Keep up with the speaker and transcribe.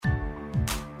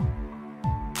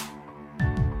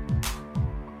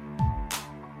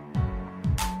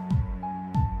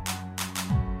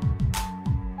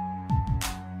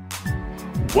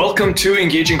Welcome to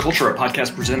Engaging Culture, a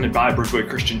podcast presented by Bridgeway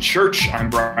Christian Church. I'm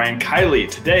Brian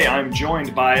Kiley. Today, I'm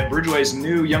joined by Bridgeway's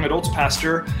new young adults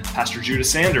pastor, Pastor Judah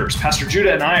Sanders. Pastor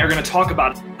Judah and I are going to talk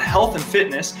about health and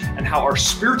fitness and how our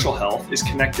spiritual health is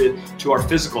connected to our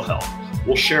physical health.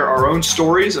 We'll share our own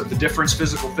stories of the difference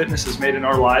physical fitness has made in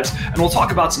our lives, and we'll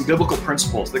talk about some biblical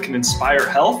principles that can inspire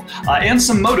health and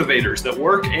some motivators that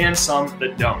work and some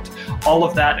that don't. All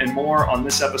of that and more on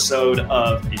this episode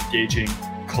of Engaging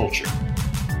Culture.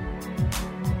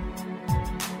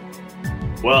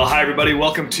 Well, hi, everybody.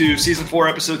 Welcome to Season 4,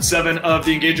 Episode 7 of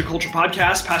the Engaging Culture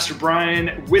podcast. Pastor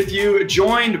Brian with you,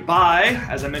 joined by,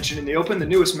 as I mentioned in the open, the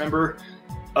newest member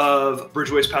of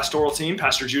Bridgeway's pastoral team,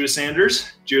 Pastor Judah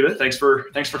Sanders. Judah, thanks for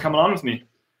coming on with me.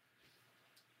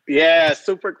 Yeah,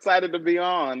 super excited to be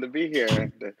here,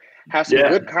 to have some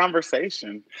good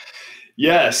conversation.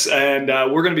 Yes, and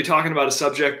we're going to be talking about a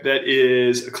subject that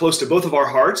is close to both of our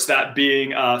hearts, that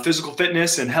being physical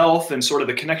fitness and health, and sort of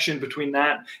the connection between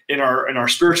that in our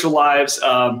spiritual lives.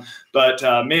 But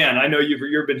man, I know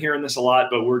you've been hearing this a lot,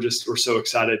 but we're so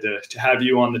excited to have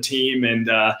you on the team. And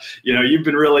you've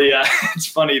been really it's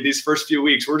funny, these first few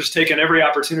weeks we're just taking every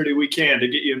opportunity we can to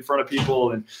get you in front of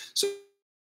people, and so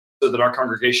that our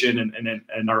congregation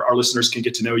and our listeners can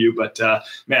get to know you. But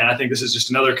man, I think this is just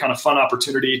another kind of fun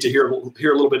opportunity to hear a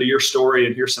little bit of your story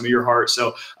and hear some of your heart.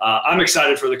 So I'm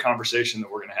excited for the conversation that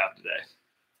we're going to have today.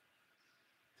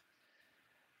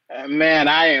 Man,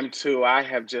 I am too. I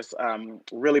have just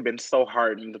really been so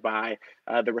heartened by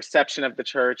the reception of the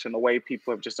church and the way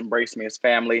people have just embraced me as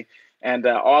family, and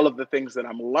all of the things that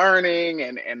I'm learning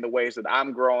and the ways that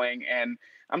I'm growing. And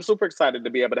I'm super excited to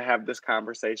be able to have this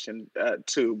conversation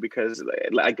too, because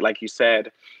like you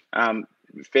said,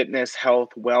 fitness, health,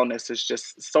 wellness is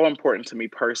just so important to me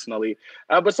personally,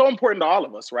 but so important to all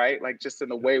of us, right? Like just in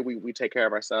the way we take care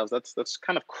of ourselves. That's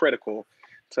kind of critical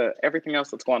to everything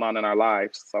else that's going on in our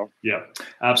lives. So yeah,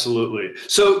 absolutely.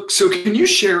 So can you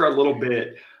share a little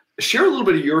bit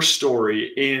of your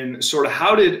story in sort of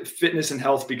how did fitness and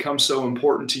health become so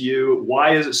important to you?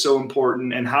 Why is it so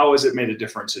important, and how has it made a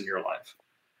difference in your life?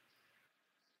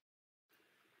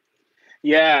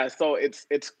 Yeah, so it's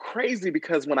crazy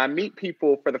because when I meet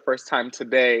people for the first time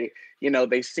today,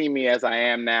 they see me as I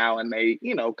am now, and they,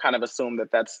 kind of assume that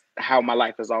that's how my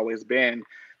life has always been.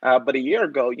 But a year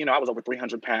ago, I was over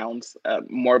 300 pounds,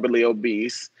 morbidly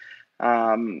obese,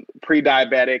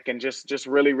 pre-diabetic, and just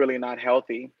really, really not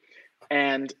healthy.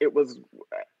 And it was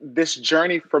this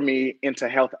journey for me into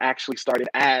health actually started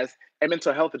as a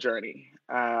mental health journey.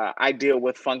 I deal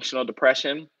with functional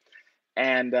depression.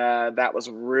 And that was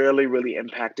really, really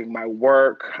impacting my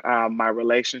work, my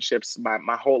relationships,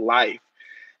 my whole life.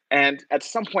 And at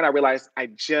some point, I realized I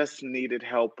just needed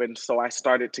help. And so I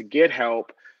started to get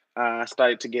help,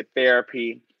 started to get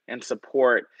therapy and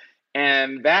support.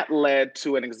 And that led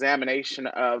to an examination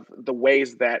of the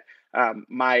ways that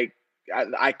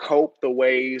I cope, the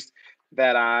ways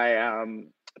that I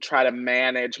try to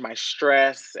manage my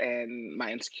stress and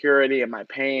my insecurity and my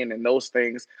pain and those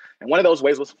things. And one of those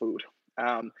ways was food.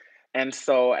 And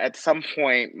so at some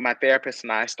point, my therapist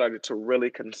and I started to really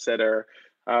consider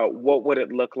what would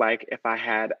it look like if I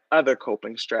had other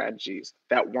coping strategies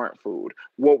that weren't food?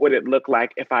 What would it look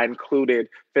like if I included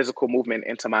physical movement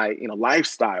into my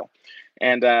lifestyle?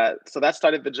 And so that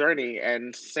started the journey.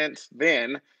 And since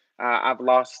then, I've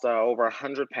lost over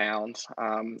 100 pounds.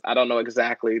 I don't know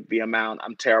exactly the amount.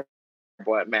 I'm terrible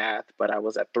at math, but I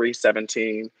was at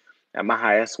 317. At my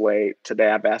highest weight. Today,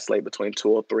 I vacillate between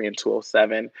 203 and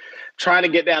 207, trying to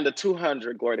get down to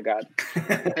 200, glory to God.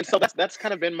 And so that's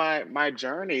kind of been my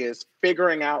journey, is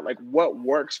figuring out like what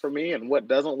works for me and what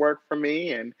doesn't work for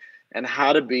me, and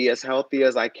how to be as healthy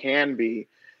as I can be.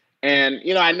 And,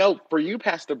 I know for you,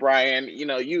 Pastor Brian,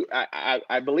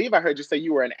 I believe I heard you say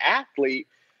you were an athlete,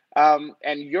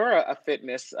 and you're a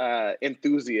fitness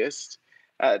enthusiast.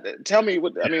 Tell me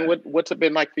what's it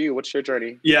been like for you? What's your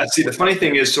journey? Yeah. See, the funny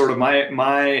thing is sort of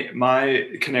my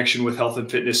connection with health and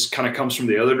fitness kind of comes from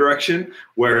the other direction.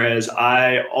 Whereas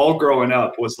I, all growing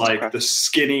up, was like the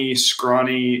skinny,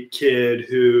 scrawny kid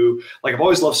who, like, I've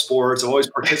always loved sports. I've always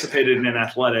participated in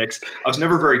athletics. I was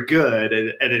never very good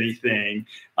at anything.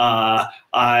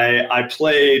 I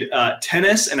played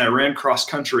tennis and I ran cross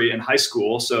country in high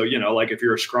school. So, like if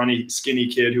you're a scrawny, skinny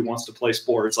kid who wants to play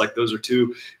sports, like those are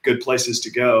two good places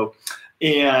to go.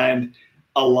 And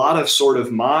a lot of sort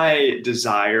of my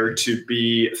desire to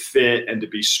be fit and to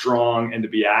be strong and to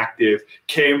be active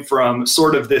came from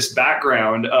sort of this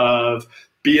background of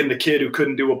being the kid who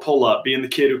couldn't do a pull-up, being the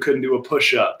kid who couldn't do a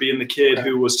push-up, being the kid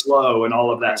who was slow and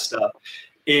all of that stuff.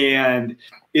 And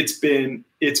it's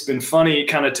been funny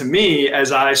kind of to me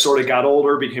as I sort of got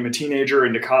older, became a teenager,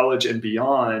 into college and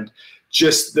beyond,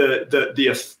 just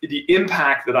the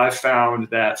impact that I've found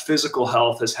that physical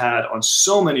health has had on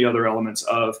so many other elements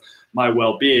of my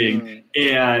well-being.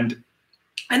 And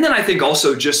then I think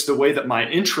also just the way that my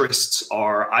interests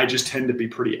are, I just tend to be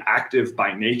pretty active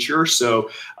by nature. So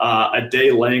a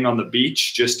day laying on the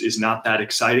beach just is not that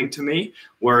exciting to me,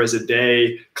 whereas a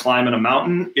day climbing a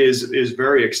mountain is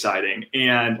very exciting.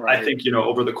 And I think,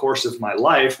 over the course of my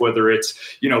life, whether it's,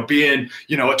 being,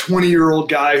 a 20-year-old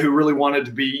guy who really wanted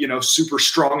to be, super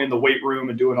strong in the weight room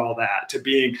and doing all that, to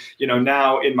being,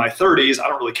 now in my 30s, I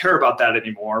don't really care about that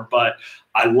anymore, but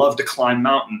I love to climb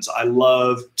mountains. I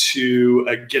love to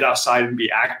get outside and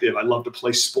be active. I love to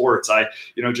play sports. I,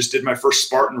 just did my first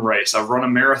Spartan race. I've run a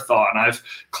marathon. I've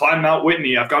climbed Mount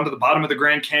Whitney. I've gone to the bottom of the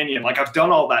Grand Canyon. Like, I've done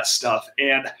all that stuff.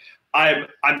 And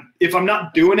if I'm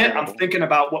not doing it, I'm thinking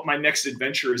about what my next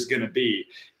adventure is going to be.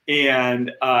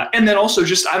 And then also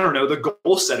just, I don't know, the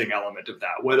goal setting element of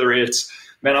that, whether it's,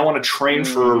 man, I want to train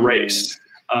for a race.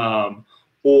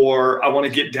 Or I want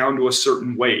to get down to a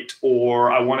certain weight,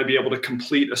 or I want to be able to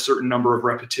complete a certain number of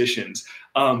repetitions.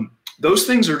 Those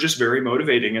things are just very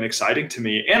motivating and exciting to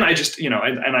me. And I just, and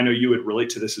I know you would relate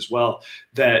to this as well,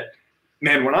 that,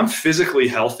 man, when I'm physically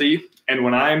healthy and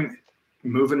when I'm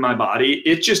moving my body,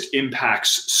 it just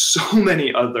impacts so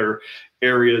many other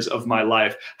areas of my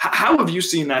life. How have you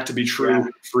seen that to be true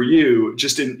for you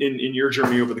just in your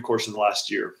journey over the course of the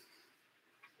last year?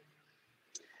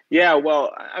 Yeah,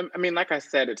 well, I mean, like I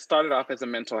said, it started off as a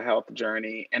mental health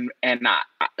journey, and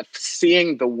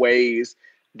seeing the ways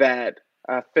that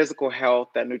physical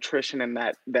health, that nutrition, and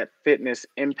that fitness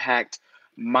impact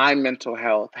my mental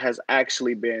health has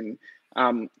actually been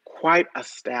quite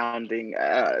astounding.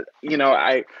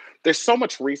 There's so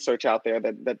much research out there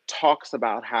that talks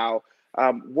about how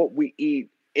what we eat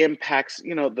impacts,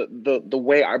 the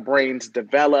way our brains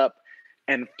develop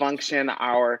and function,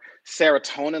 our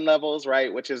serotonin levels,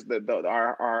 right, which is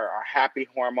our happy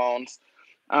hormones,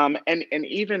 and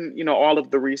even all of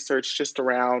the research just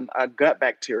around gut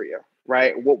bacteria,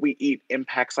 right? What we eat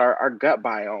impacts our gut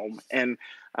biome, and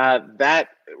that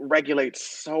regulates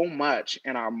so much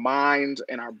in our minds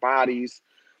and our bodies.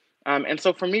 And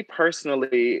so, for me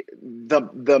personally, the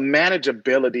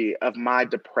manageability of my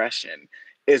depression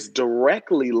is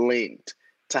directly linked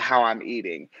to how I'm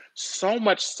eating. So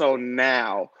much so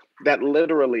now that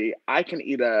literally I can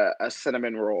eat a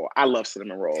cinnamon roll. I love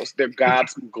cinnamon rolls. They're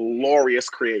God's glorious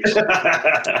creation,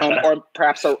 or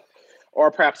perhaps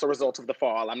a result of the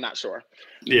fall. I'm not sure.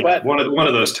 Yeah, but one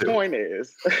of those two. The point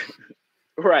is,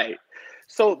 right.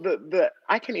 So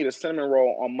I can eat a cinnamon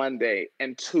roll on Monday,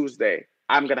 and Tuesday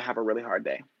I'm gonna have a really hard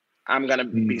day. I'm gonna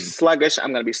be sluggish.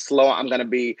 I'm gonna be slow. I'm gonna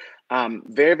be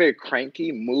very, very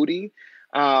cranky, moody.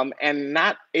 And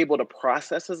not able to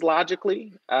process as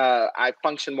logically. I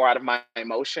function more out of my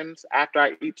emotions after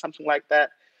I eat something like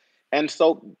that. And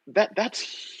so that's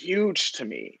huge to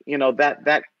me,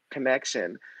 that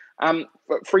connection.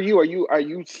 For you, are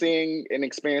you seeing and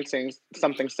experiencing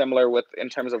something similar in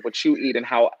terms of what you eat and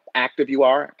how active you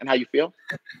are and how you feel?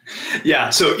 Yeah.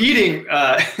 So eating,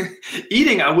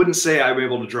 I wouldn't say I'm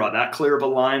able to draw that clear of a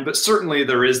line, but certainly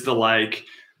there is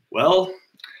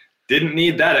didn't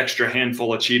need that extra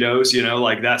handful of Cheetos,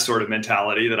 like that sort of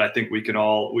mentality that I think we can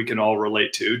all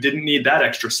relate to. Didn't need that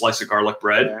extra slice of garlic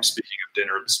bread. Yeah.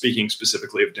 Speaking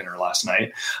specifically of dinner last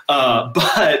night.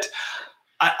 But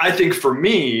I think for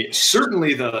me,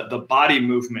 certainly the body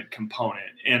movement component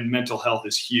and mental health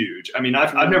is huge. I mean,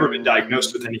 I've never been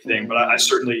diagnosed with anything, but I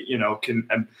certainly,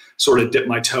 can sort of dip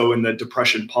my toe in the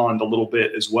depression pond a little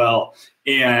bit as well.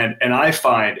 And I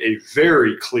find a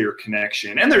very clear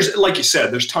connection. And there's, like you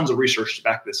said, there's tons of research to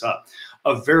back this up.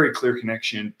 A very clear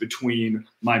connection between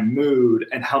my mood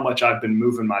and how much I've been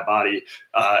moving my body.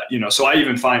 So I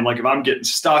even find, like, if I'm getting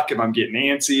stuck, if I'm getting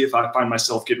antsy, if I find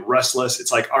myself getting restless,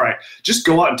 it's like, all right, just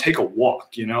go out and take a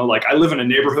walk. Like, I live in a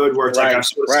neighborhood where it's like I've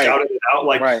sort of scouted it out.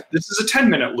 Like, this is a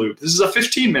 10-minute loop. This is a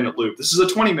 15-minute loop. This is a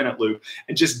 20-minute loop.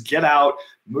 And just get out,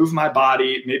 move my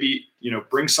body, maybe,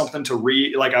 bring something to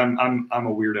read. Like, I'm a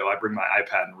weirdo. I bring my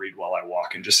iPad and read while I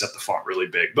walk and just set the font really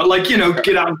big. But, like, get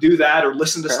out and do that, or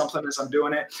listen to something as I'm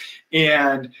doing it.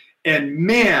 And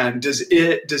man, does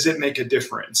it make a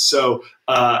difference. So,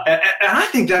 and I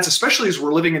think that's, especially as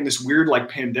we're living in this weird, like,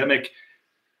 pandemic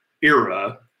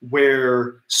era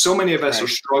where so many of us are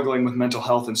struggling with mental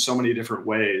health in so many different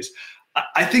ways.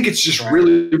 I think it's just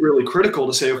really, really critical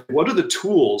to say, what are the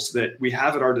tools that we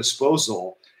have at our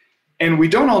disposal? And we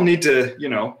don't all need to,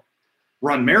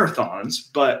 run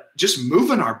marathons, but just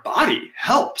moving our body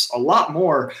helps a lot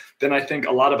more than I think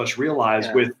a lot of us realize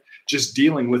with just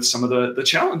dealing with some of the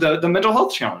challenge, the mental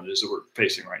health challenges that we're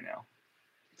facing right now.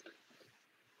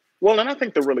 Well, and I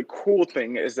think the really cool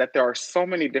thing is that there are so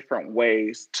many different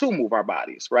ways to move our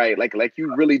bodies, right? Like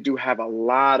you really do have a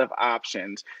lot of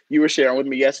options. You were sharing with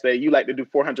me yesterday, you like to do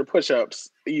 400 push-ups.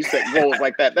 You set goals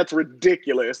like that. That's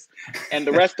ridiculous. And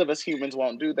the rest of us humans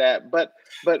won't do that. But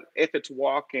if it's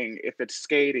walking, if it's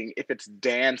skating, if it's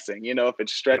dancing, if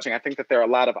it's stretching, I think that there are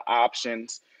a lot of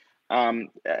options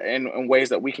in ways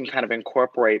that we can kind of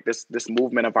incorporate this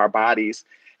movement of our bodies.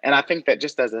 And I think that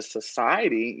just as a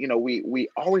society, we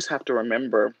always have to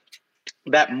remember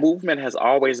that movement has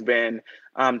always been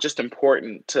just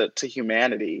important to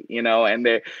humanity, and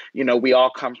that, we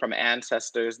all come from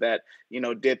ancestors that,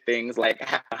 did things like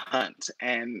have to hunt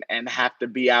and have to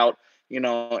be out,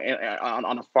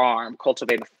 on a farm,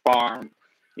 cultivate a farm,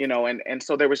 and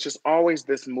so there was just always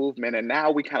this movement. And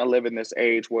now we kind of live in this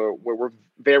age where we're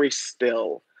very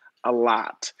still a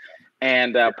lot.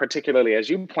 And particularly, as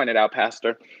you pointed out,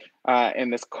 Pastor, in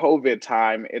this COVID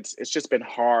time, it's just been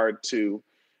hard to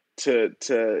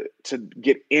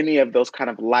get any of those kind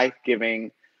of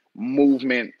life-giving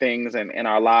movement things in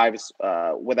our lives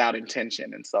without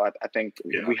intention. And so I think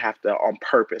we have to, on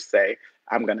purpose, say,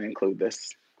 I'm going to include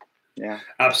this. Yeah,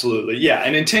 absolutely. Yeah.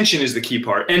 And intention is the key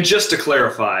part. And just to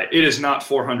clarify, it is not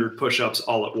 400 push-ups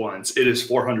all at once. It is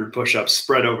 400 push-ups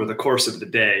spread over the course of the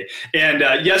day. And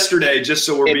yesterday, just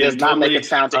so we're being does not make it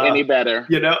sound any better.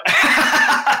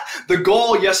 The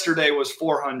goal yesterday was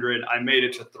 400. I made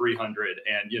it to 300,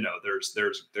 and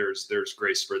there's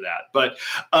grace for that. But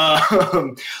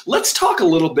let's talk a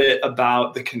little bit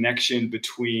about the connection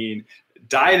between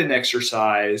diet and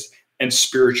exercise and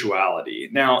spirituality.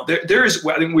 Now, there is,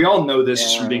 I think we all know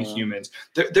this from being humans,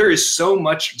 there is so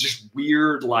much just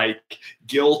weird, like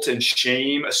guilt and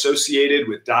shame associated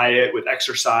with diet, with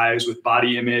exercise, with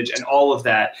body image, and all of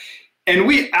that. And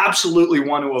we absolutely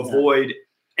want to avoid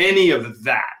any of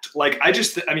that. Like,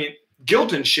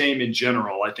 guilt and shame in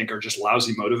general, I think, are just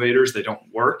lousy motivators. They don't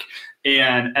work.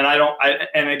 And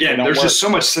again, there's just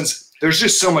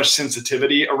so much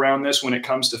sensitivity around this when it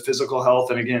comes to physical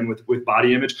health and, again, with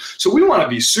body image. So we want to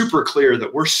be super clear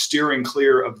that we're steering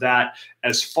clear of that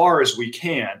as far as we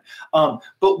can.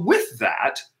 But with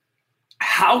that,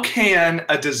 how can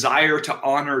a desire to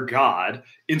honor God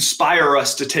inspire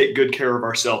us to take good care of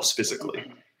ourselves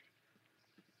physically?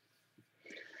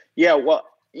 Yeah, well,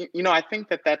 I think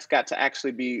that that's got to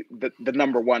actually be the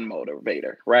number one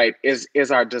motivator, right?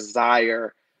 Is our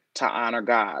desire to honor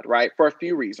God, right? For a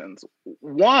few reasons.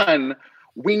 One,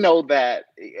 we know that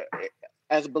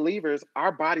as believers,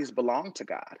 our bodies belong to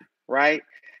God, right?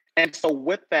 And so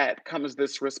with that comes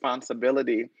this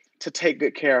responsibility to take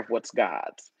good care of what's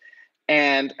God's.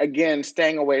 And again,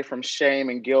 staying away from shame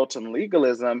and guilt and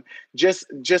legalism, just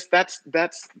that's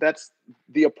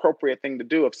the appropriate thing to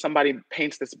do. If somebody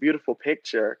paints this beautiful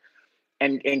picture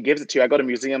and gives it to you, I go to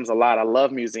museums a lot. I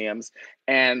love museums.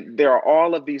 And there are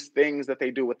all of these things that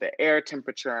they do with the air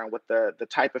temperature and with the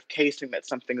type of casing that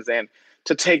something's in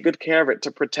to take good care of it,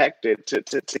 to protect it,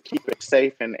 to keep it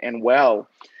safe and well.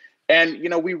 And,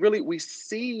 we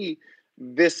see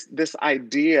this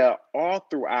idea all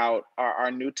throughout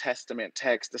our New Testament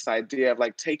text, this idea of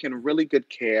like taking really good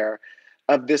care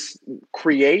of this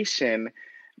creation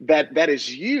that is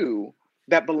you,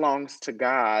 that belongs to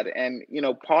God. And,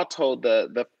 Paul told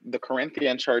the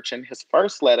Corinthian church in his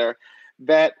first letter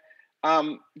that,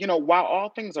 while all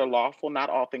things are lawful, not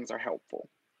all things are helpful.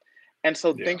 And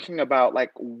so thinking about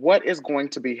like, what is going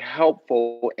to be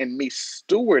helpful in me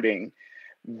stewarding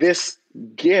this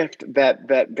gift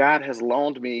that God has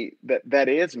loaned me, that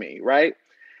is me, right?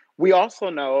 We also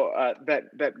know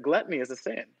that gluttony is a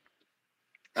sin.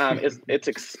 It's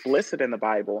explicit in the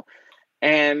Bible.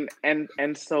 And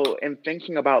so in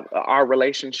thinking about our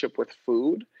relationship with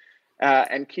food,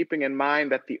 and keeping in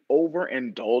mind that the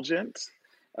overindulgence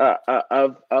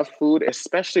of food,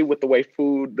 especially with the way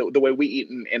the way we eat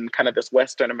in kind of this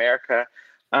Western America,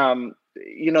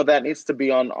 that needs to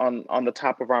be on the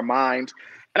top of our mind.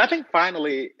 And I think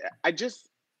finally,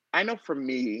 I know for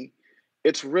me,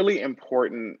 it's really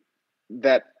important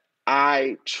that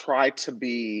I try to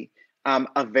be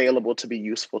available to be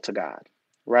useful to God,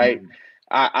 right? Mm-hmm.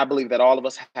 I believe that all of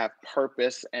us have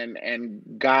purpose, and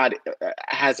God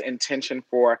has intention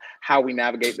for how we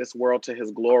navigate this world to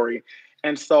his glory.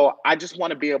 And so I just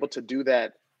want to be able to do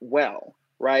that well,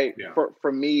 right? Yeah.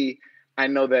 For me, I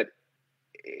know that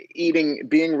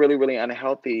being really, really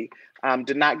unhealthy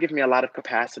did not give me a lot of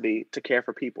capacity to care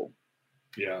for people.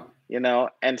 Yeah.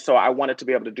 And so I wanted to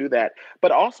be able to do that.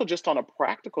 But also just on a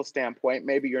practical standpoint,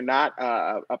 maybe you're not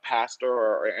a pastor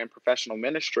or in professional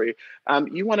ministry.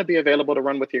 You want to be available to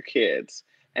run with your kids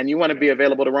and you want to be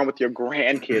available to run with your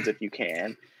grandkids if you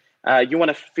can. You want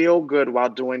to feel good while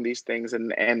doing these things,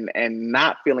 and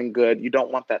not feeling good. You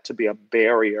don't want that to be a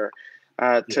barrier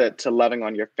to loving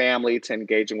on your family, to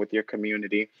engaging with your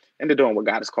community, and to doing what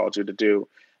God has called you to do.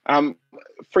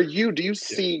 For you, do you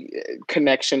see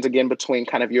connections again between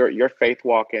kind of your faith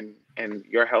walk and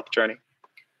your health journey?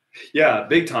 Yeah,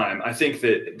 big time. I think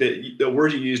that the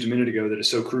word you used a minute ago that is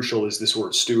so crucial is this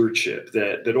word stewardship,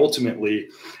 that ultimately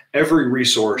every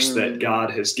resource that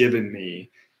God has given me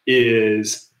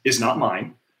is not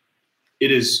mine.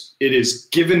 It is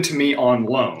given to me on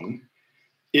loan.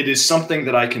 It is something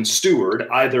that I can steward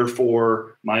either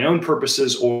for my own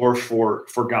purposes or for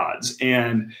God's.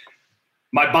 And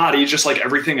my body, just like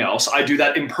everything else, I do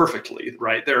that imperfectly,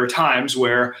 right? There are times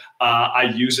where I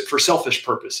use it for selfish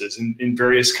purposes in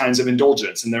various kinds of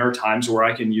indulgence. And there are times where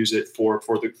I can use it for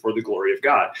the glory of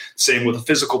God. Same with a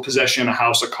physical possession, a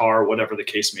house, a car, whatever the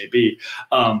case may be.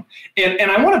 And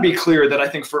I want to be clear that I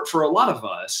think for a lot of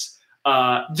us,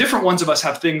 different ones of us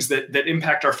have things that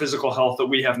impact our physical health that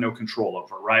we have no control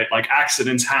over, right? Like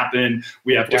accidents happen.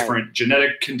 We have different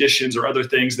genetic conditions or other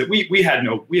things that we had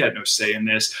no say in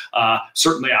this.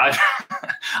 Certainly I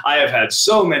have had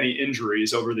so many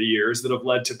injuries over the years that have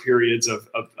led to periods of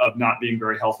not being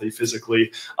very healthy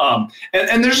physically.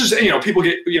 And there's just, people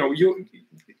get,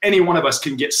 any one of us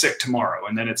can get sick tomorrow.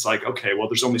 And then it's like, okay, well,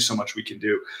 there's only so much we can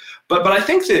do. But I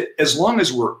think that as long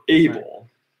as we're able,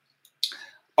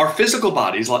 our physical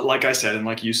bodies, like I said, and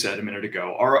like you said a minute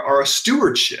ago, are a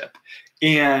stewardship.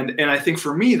 And I think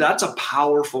for me, that's a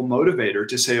powerful motivator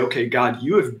to say, okay, God,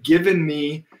 you have given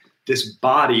me this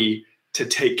body to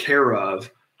take care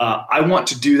of. I want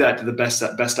to do that to the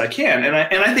best I can. And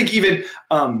I think even,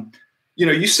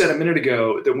 you said a minute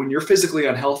ago that when you're physically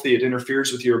unhealthy, it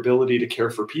interferes with your ability to care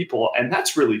for people. And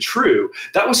that's really true.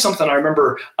 That was something I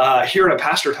remember hearing a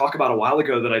pastor talk about a while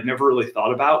ago that I'd never really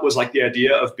thought about, was like the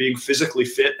idea of being physically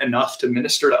fit enough to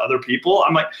minister to other people.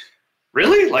 I'm like,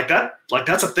 really? Like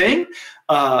that's a thing?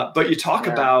 But you talk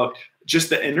about just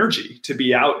the energy to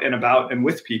be out and about and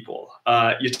with people.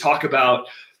 You talk about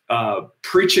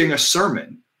preaching a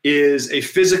sermon is a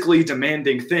physically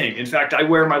demanding thing. In fact, I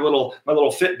wear my little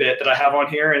Fitbit that I have on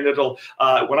here, and it'll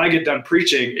when I get done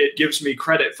preaching, it gives me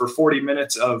credit for 40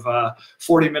 minutes of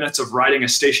riding a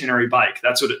stationary bike.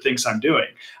 That's what it thinks I'm doing.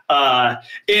 And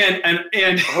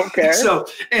okay. So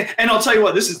and I'll tell you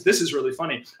what, this is really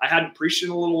funny. I hadn't preached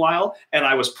in a little while, and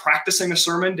I was practicing a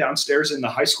sermon downstairs in the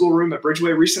high school room at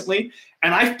Bridgeway recently,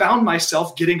 and I found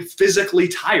myself getting physically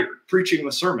tired preaching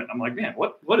the sermon. I'm like, man,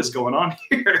 what is going on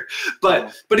here?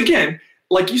 But again,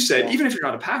 like you said, even if you're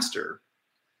not a pastor,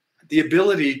 the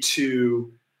ability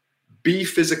to be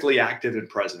physically active and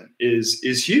present is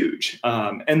huge.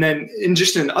 And then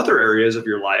in other areas of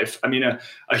your life, I mean,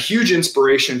 a huge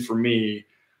inspiration for me,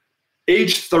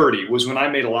 age 30 was when I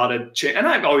made a lot of change, and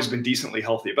I've always been decently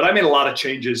healthy, but I made a lot of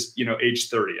changes, age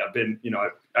 30. I've been,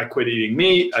 I quit eating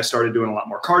meat. I started doing a lot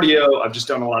more cardio. I've just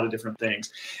done a lot of different things.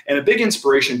 And a big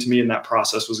inspiration to me in that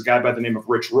process was a guy by the name of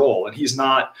Rich Roll. And he's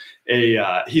not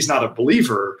a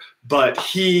believer, but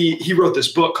he wrote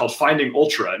this book called Finding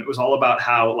Ultra. And it was all about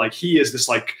how he is this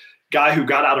guy who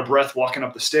got out of breath walking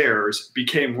up the stairs,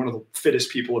 became one of the fittest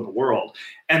people in the world.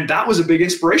 And that was a big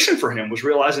inspiration for him, was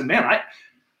realizing, man,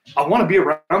 I want to be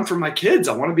around for my kids.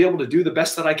 I want to be able to do the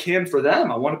best that I can for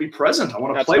them. I want to be present. I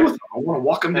want to play with them. I want to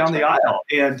walk them down the aisle.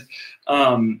 And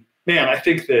man, I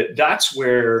think that's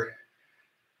where,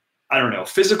 I don't know,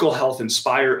 physical health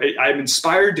I'm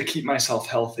inspired to keep myself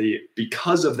healthy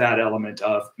because of that element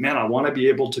of, man, I want to be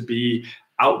able to be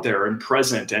out there and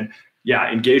present and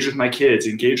engage with my kids,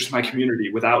 engage with my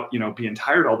community without, being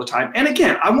tired all the time. And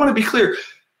again, I want to be clear.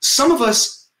 Some of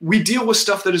us, we deal with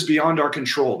stuff that is beyond our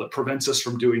control that prevents us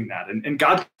from doing that. And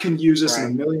God can use us in a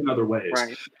million other ways.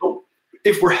 Right. But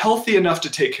if we're healthy enough to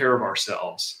take care of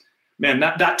ourselves, man,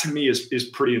 that to me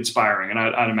is pretty inspiring. And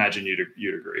I'd imagine you'd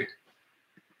agree.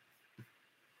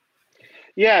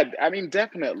 Yeah, I mean,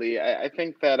 definitely. I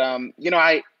think that,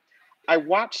 I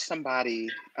watched somebody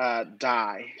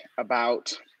die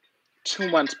about 2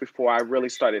 months before I really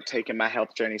started taking my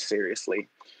health journey seriously.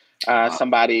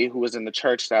 Somebody who was in the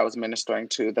church that I was ministering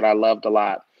to that I loved a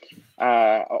lot,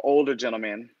 an older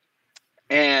gentleman.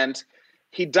 And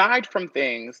he died from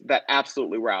things that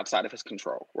absolutely were outside of his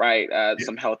control, right?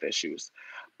 Some health issues.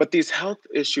 But these health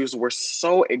issues were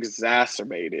so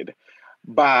exacerbated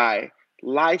by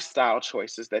lifestyle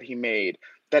choices that he made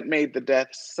that made the death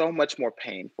so much more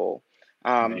painful,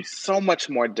 so much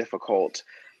more difficult.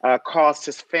 Caused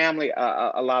his family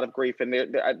a lot of grief,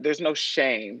 and there's no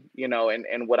shame,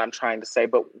 in what I'm trying to say.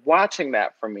 But watching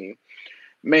that for me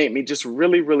made me just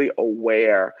really, really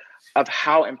aware of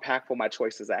how impactful my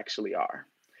choices actually are.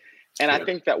 And I Yeah.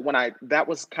 think that that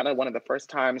was kind of one of the first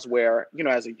times where,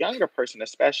 as a younger person,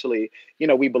 especially,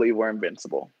 we believe we're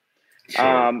invincible.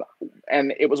 Sure.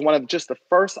 And it was one of just the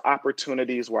first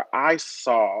opportunities where I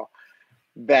saw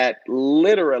that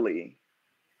literally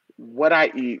what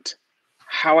I eat,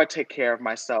 how I take care of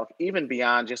myself, even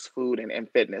beyond just food and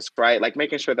fitness, right? Like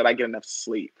making sure that I get enough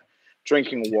sleep,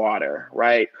 drinking water,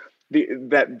 right?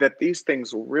 That these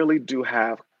things really do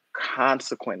have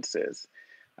consequences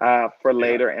for Yeah.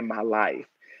 later in my life.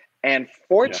 And Yeah.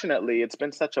 fortunately, it's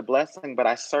been such a blessing, but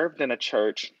I served in a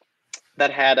church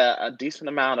that had a decent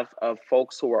amount of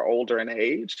folks who were older in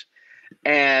age.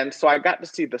 And so I got to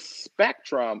see the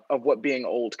spectrum of what being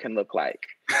old can look like.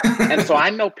 And so I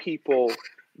know people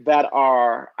that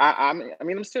are, I'm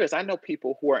serious. I know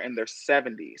people who are in their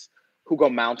 70s who go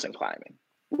mountain climbing,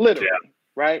 literally,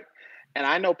 right? And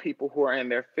I know people who are in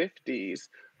their 50s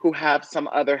who have some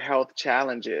other health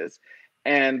challenges.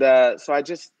 And so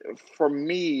for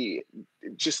me,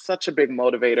 just such a big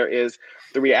motivator is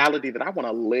the reality that I want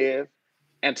to live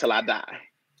until I die.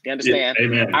 You Yeah. understand?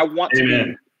 Amen. I want to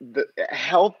Amen. be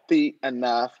healthy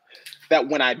enough that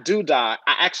when I do die,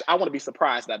 I want to be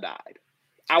surprised I died.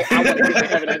 I want to get to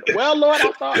heaven and, well, Lord,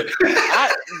 I thought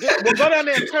we'll go down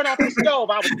there and turn off the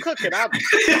stove. I was cooking. I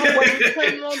wasn't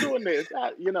planning on doing this.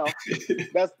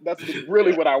 That's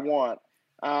really what I want.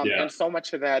 Yeah. And so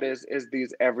much of that is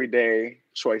these everyday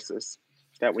choices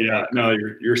that we make. No,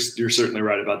 you're certainly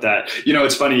right about that.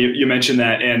 It's funny you mentioned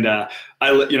that, and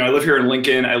I live here in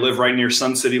Lincoln. I live right near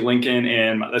Sun City, Lincoln,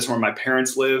 and that's where my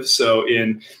parents live. So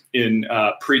in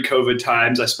pre-COVID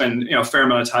times, I spend a fair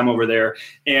amount of time over there,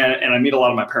 and I meet a lot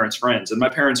of my parents' friends, and my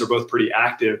parents are both pretty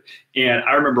active. And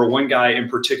I remember one guy in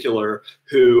particular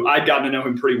who I'd gotten to know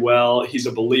him pretty well. He's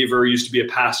a believer, used to be a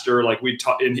pastor. Like we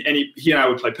talk, and he and I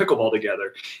would play pickleball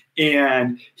together,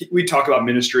 and we talk about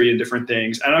ministry and different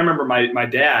things. And I remember my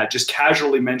dad just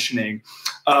casually mentioning,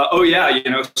 "Oh yeah,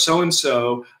 so and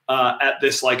so." At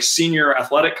this like senior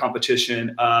athletic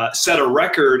competition, set a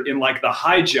record in like the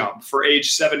high jump for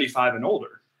age 75 and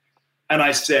older. And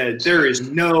I said, there is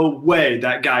no way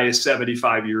that guy is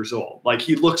 75 years old. Like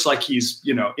he looks like he's,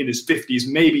 in his 50s,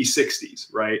 maybe 60s,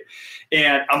 right?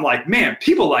 And I'm like, man,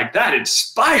 people like that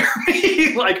inspire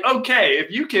me. Like, okay, if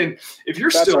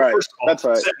you're That's still, right. first of all, That's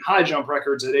right. setting high jump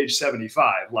records at age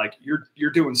 75, like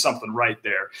you're doing something right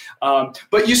there.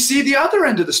 But you see the other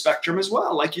end of the spectrum as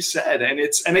well, like you said, and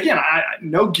again, I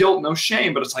no guilt, no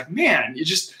shame, but it's like, man,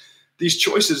 these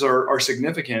choices are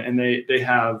significant, and they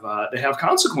have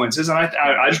consequences, and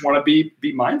I just want to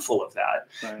be mindful of that.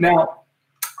 Right. Now,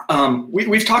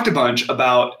 we've talked a bunch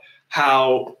about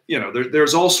how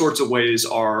there's all sorts of ways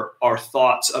our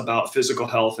thoughts about physical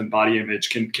health and body image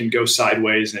can go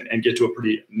sideways and get to a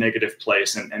pretty negative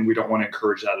place, and we don't want to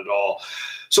encourage that at all.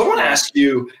 So I want to ask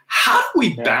you, how do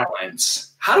we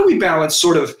balance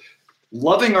sort of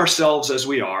loving ourselves as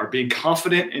we are, being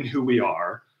confident in who we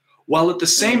are, while at the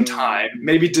same time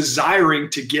maybe desiring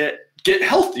to get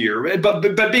healthier,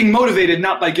 but being motivated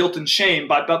not by guilt and shame,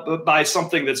 but by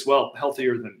something that's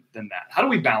healthier than that? How do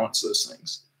we balance those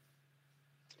things?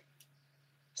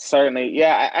 Certainly.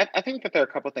 Yeah, I think that there are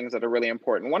a couple of things that are really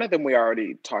important. One of them we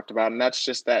already talked about, and that's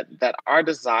just that our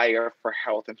desire for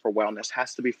health and for wellness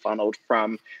has to be funneled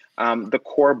from the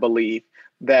core belief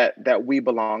that we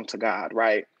belong to God,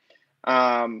 right?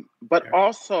 But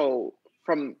also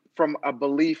from a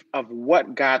belief of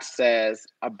what God says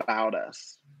about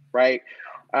us, right?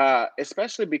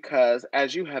 Especially because,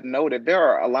 as you have noted, there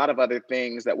are a lot of other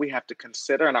things that we have to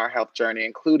consider in our health journey,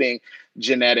 including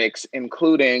genetics,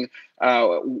 including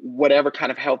whatever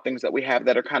kind of health things that we have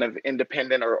that are kind of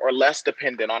independent or less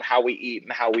dependent on how we eat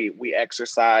and how we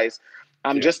exercise.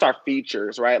 Just our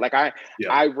features, right? Like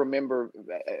I remember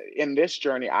in this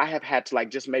journey, I have had to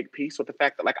just make peace with the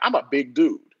fact that I'm a big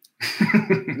dude.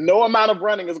 No amount of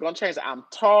running is going to change. I'm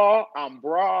tall, I'm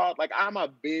broad, I'm a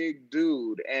big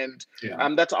dude. And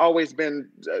that's always been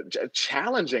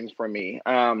challenging for me.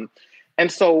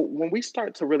 And so when we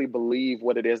start to really believe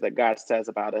what it is that God says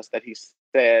about us, that he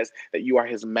says that you are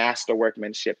his master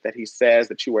workmanship, that he says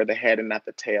that you are the head and not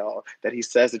the tail, that he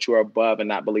says that you are above and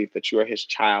not beneath, that you are his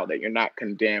child, that you're not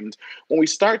condemned. When we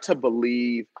start to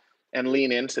believe and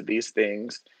lean into these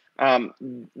things,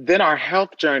 then our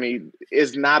health journey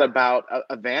is not about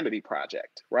a vanity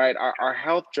project, right? Our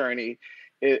health journey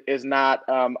is not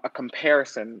a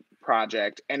comparison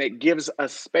project, and it gives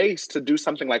us space to do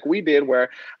something like we did,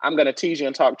 where I'm going to tease you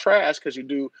and talk trash because you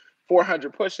do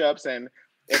 400 push-ups, and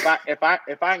if I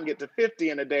can get to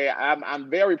 50 in a day, I'm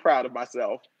very proud of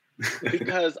myself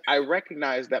because I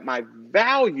recognize that my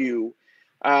value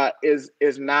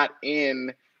is not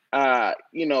in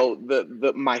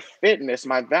the my fitness.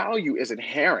 My value is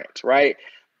inherent, right?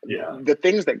 Yeah. The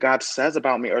things that God says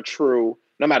about me are true,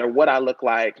 no matter what I look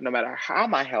like, no matter how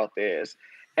my health is.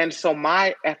 And so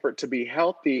my effort to be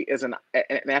healthy is an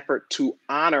effort to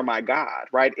honor my God,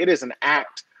 right? It is an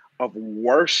act of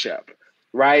worship,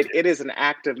 right? It is an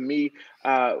act of me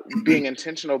being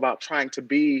intentional about trying to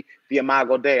be the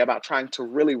Imago Dei, about trying to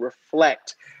really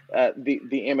reflect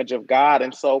the image of God.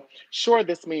 And so, sure,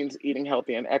 this means eating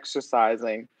healthy and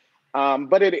exercising,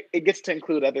 but it gets to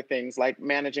include other things like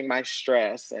managing my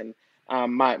stress and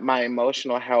my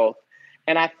emotional health.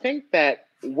 And I think that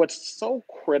what's so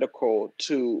critical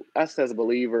to us as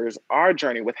believers, our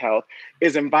journey with health,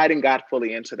 is inviting God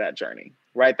fully into that journey,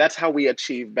 right? That's how we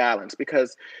achieve balance,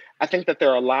 because I think that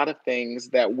there are a lot of things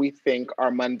that we think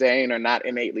are mundane or not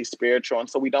innately spiritual. And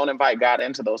so we don't invite God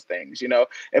into those things.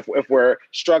 If we're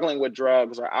struggling with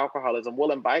drugs or alcoholism,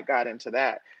 we'll invite God into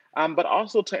that. But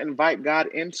also to invite God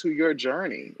into your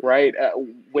journey, right,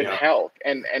 with health,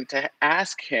 and to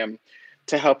ask Him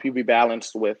to help you be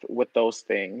balanced with those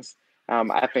things.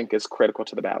 I think is critical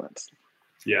to the balance.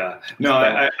 Yeah.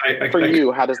 No, so, for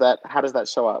you, how does that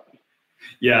show up?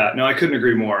 Yeah. No, I couldn't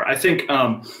agree more. I think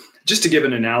just to give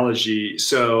an analogy,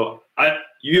 so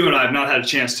you and I have not had a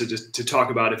chance to talk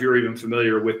about if you're even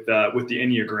familiar with the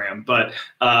Enneagram, but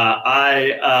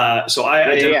I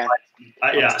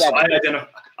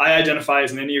identify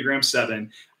as an Enneagram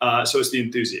 7. So it's the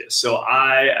enthusiast. So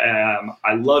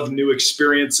I love new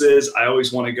experiences. I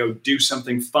always want to go do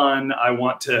something fun. I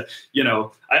want to,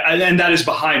 and that is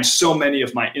behind so many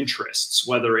of my interests,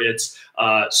 whether it's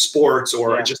sports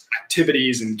or just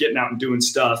activities and getting out and doing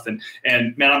stuff. And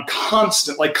man, I'm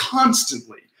constantly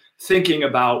thinking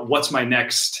about what's my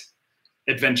next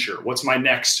adventure. What's my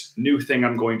next new thing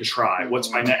I'm going to try? What's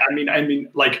my next?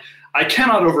 I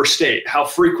cannot overstate how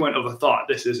frequent of a thought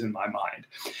this is in my mind.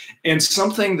 And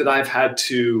something that I've had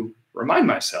to remind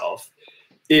myself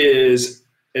is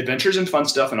adventures and fun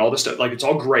stuff and all this stuff. Like, it's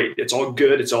all great. It's all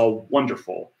good. It's all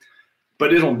wonderful,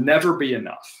 but it'll never be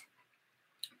enough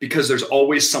because there's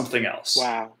always something else.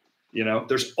 Wow.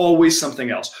 There's always something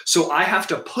else. So I have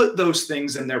to put those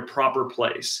things in their proper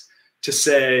place to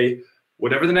say,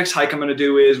 whatever the next hike I'm going to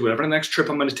do is, whatever the next trip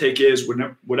I'm going to take is,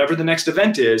 whatever the next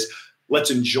event is, let's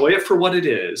enjoy it for what it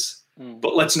is,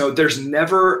 but let's know there's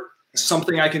never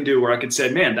something I can do where I can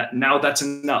say, man, that's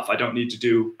enough. I don't need to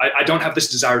do, I don't have this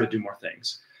desire to do more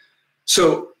things.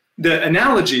 So the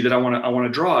analogy that I want to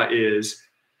draw is,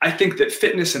 I think that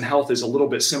fitness and health is a little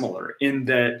bit similar in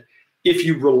that if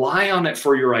you rely on it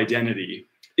for your identity,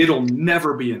 it'll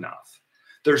never be enough.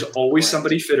 There's always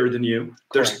somebody fitter than you.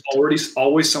 There's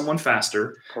always someone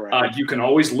faster. You can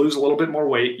always lose a little bit more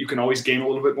weight. You can always gain a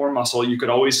little bit more muscle. You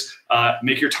could always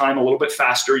make your time a little bit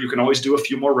faster. You can always do a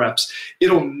few more reps.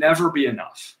 It'll never be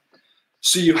enough.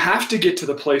 So you have to get to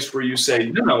the place where you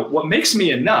say, no, what makes me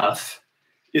enough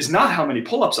is not how many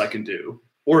pull-ups I can do,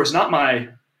 or is not my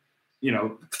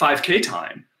 5K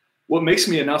time. What makes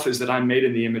me enough is that I'm made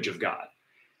in the image of God.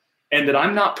 And that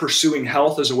I'm not pursuing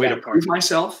health as a way to prove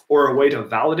myself or a way to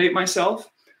validate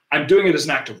myself. I'm doing it as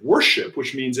an act of worship,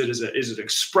 which means it is an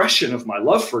expression of my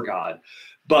love for God.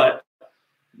 But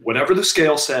whatever the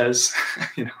scale says,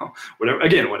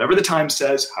 whatever the time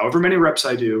says, however many reps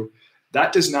I do,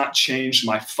 that does not change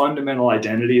my fundamental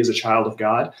identity as a child of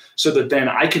God, so that then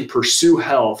I can pursue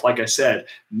health, like I said,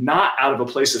 not out of a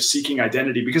place of seeking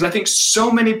identity, because I think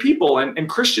so many people, and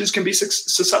Christians can be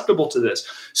susceptible to this,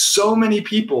 so many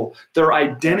people, their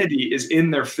identity is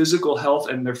in their physical health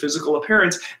and their physical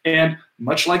appearance. And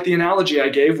much like the analogy I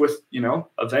gave with,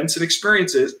 events and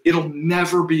experiences, it'll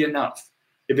never be enough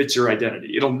if it's your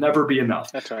identity. It'll never be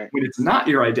enough. That's right. When it's not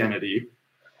your identity,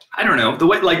 I don't know, the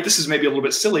way, this is maybe a little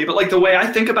bit silly, but the way I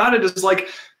think about it is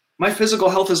my physical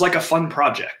health is like a fun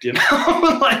project,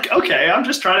 okay, I'm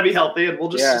just trying to be healthy and we'll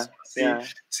just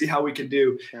see how we can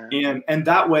do. Yeah. And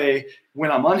that way,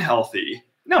 when I'm unhealthy,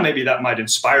 now maybe that might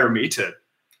inspire me to,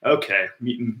 okay,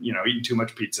 eating too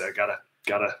much pizza, gotta,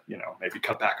 maybe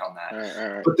cut back on that.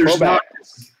 All right. But there's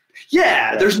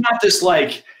there's not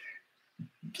this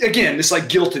this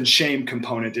guilt and shame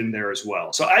component in there as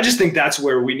well. So I just think that's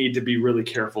where we need to be really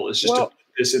careful, is just to put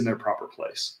this in their proper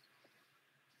place.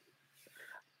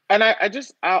 And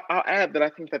I'll add that I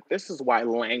think that this is why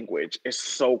language is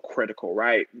so critical,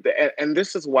 right? And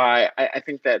this is why I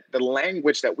think that the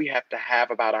language that we have to have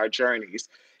about our journeys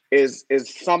is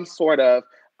some sort of,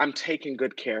 I'm taking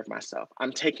good care of myself.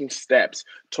 I'm taking steps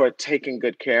toward taking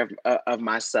good care of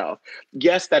myself.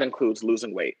 Yes, that includes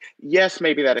losing weight. Yes,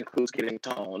 maybe that includes getting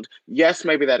toned. Yes,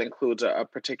 maybe that includes a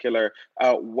particular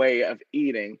way of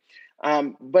eating.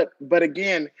 But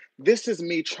again, this is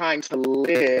me trying to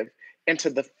live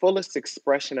into the fullest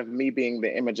expression of me being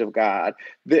the image of God.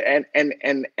 And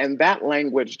that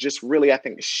language just really, I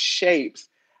think, shapes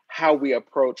how we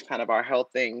approach kind of our health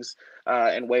things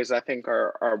in ways I think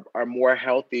are more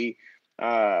healthy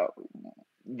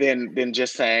than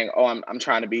just saying, oh, I'm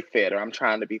trying to be fit, or I'm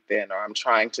trying to be thin, or I'm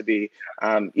trying to be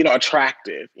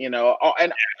attractive,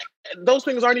 and those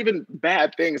things aren't even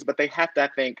bad things, but they have to, I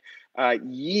think,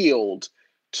 yield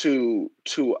to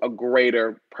a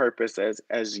greater purpose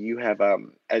as you have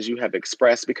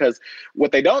expressed. Because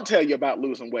what they don't tell you about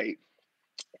losing weight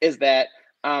is that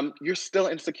you're still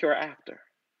insecure after.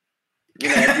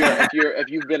 If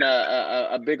you've been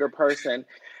a bigger person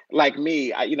like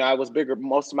me, I was bigger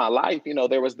most of my life.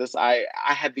 There was this, I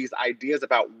had these ideas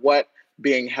about what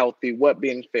being healthy, what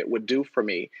being fit would do for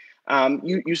me.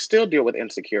 You still deal with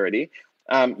insecurity.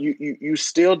 You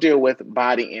still deal with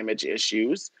body image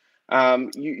issues.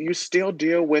 You still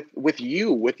deal with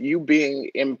you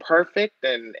being imperfect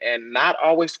and not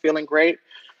always feeling great.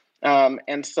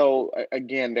 And so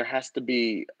again, there has to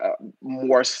be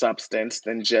more substance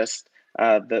than just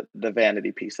the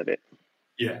vanity piece of it.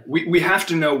 Yeah, we have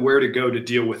to know where to go to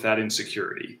deal with that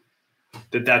insecurity.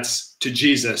 That's to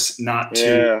Jesus, not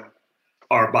to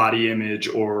our body image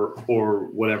or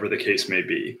whatever the case may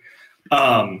be.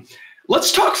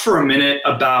 Let's talk for a minute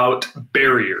about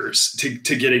barriers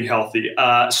to getting healthy.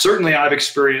 Certainly, I've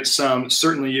experienced some.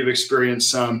 Certainly, you've experienced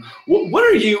some. What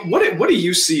do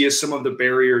you see as some of the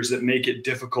barriers that make it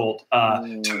difficult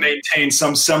to maintain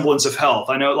some semblance of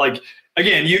health? I know, like,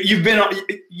 again,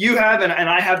 you have, and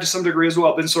I have to some degree as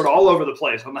well, been sort of all over the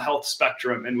place on the health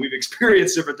spectrum, and we've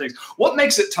experienced different things. What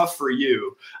makes it tough for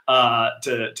you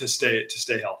to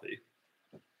stay healthy?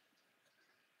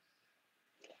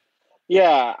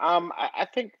 Yeah, I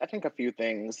think a few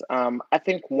things. I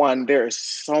think one, there is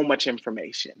so much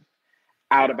information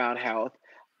out about health.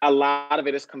 A lot of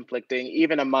it is conflicting,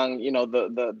 even among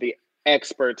the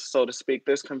experts, so to speak.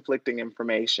 There's conflicting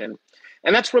information,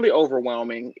 and that's really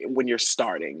overwhelming when you're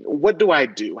starting. What do I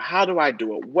do? How do I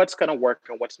do it? What's going to work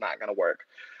and what's not going to work?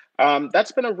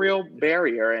 That's been a real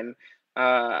barrier, and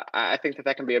I think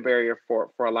that can be a barrier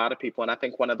for a lot of people. And I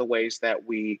think one of the ways that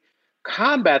we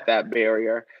combat that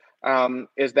barrier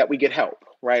is that we get help,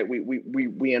 right?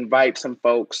 We invite some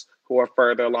folks who are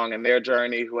further along in their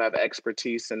journey, who have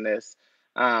expertise in this,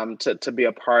 to be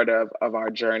a part of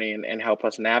our journey and help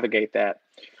us navigate that.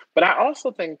 But I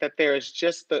also think that there's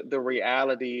just the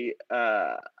reality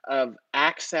of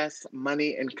access,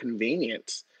 money, and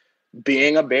convenience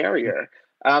being a barrier.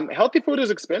 Healthy food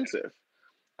is expensive.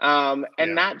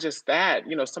 Not just that,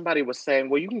 somebody was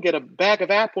saying, well, you can get a bag of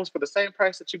apples for the same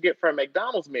price that you get for a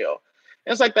McDonald's meal.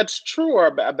 And it's like, that's true,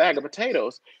 or a bag of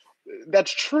potatoes.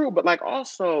 That's true. But like,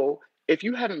 also, if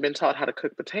you haven't been taught how to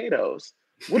cook potatoes,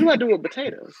 what do I do with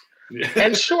potatoes? Yeah.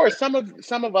 And sure, some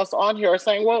of us on here are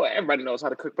saying, well, everybody knows how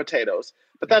to cook potatoes,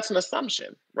 but that's an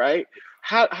assumption, right?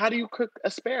 How do you cook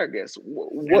asparagus?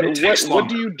 What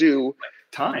do you do?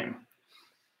 Time.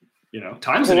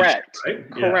 Time's correct. An issue,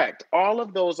 right? Correct. Yeah. All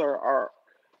of those are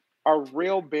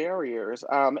real barriers.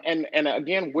 And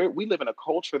again, we live in a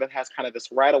culture that has kind of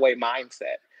this right away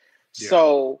mindset. Yeah.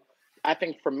 So I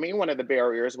think for me, one of the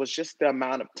barriers was just the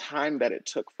amount of time that it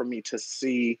took for me to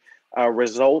see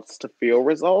results, to feel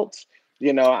results.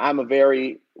 I'm a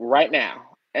very right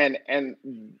now, and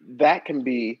that can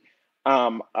be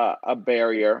a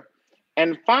barrier.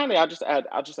 And finally, I'll just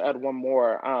add one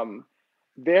more.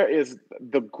 There is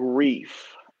the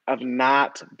grief of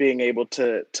not being able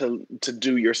to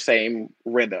do your same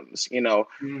rhythms.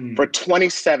 For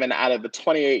 27 out of the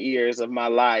 28 years of my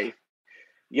life,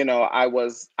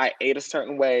 I ate a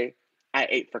certain way. I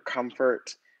ate for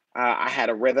comfort. I had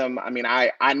a rhythm. I mean,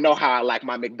 I know how I like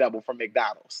my McDouble from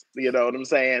McDonald's. You know what I'm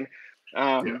saying?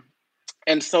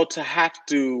 And so to have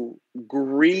to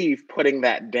grieve putting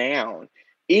that down,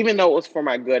 even though it was for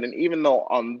my good, and even though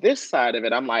on this side of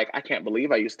it, I'm like, I can't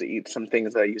believe I used to eat some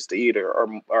things that I used to eat,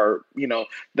 or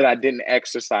that I didn't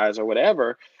exercise or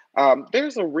whatever.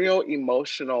 There's a real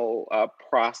emotional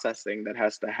processing that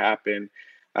has to happen,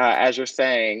 as you're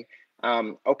saying.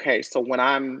 Okay, so when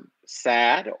I'm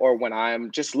sad or when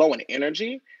I'm just low in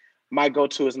energy, my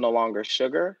go-to is no longer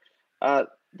sugar.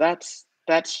 That's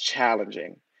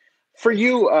challenging. For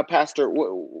you, Pastor,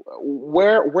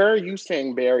 where are you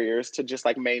seeing barriers to just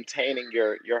like maintaining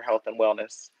your health and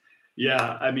wellness?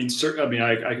 Yeah, I mean,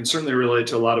 I can certainly relate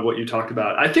to a lot of what you talked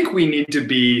about. I think we need to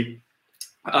be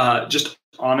just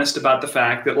honest about the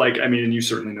fact that, and you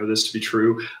certainly know this to be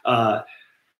true,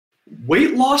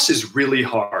 weight loss is really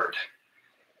hard.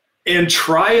 And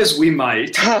try as we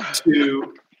might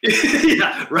to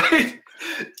Yeah, right.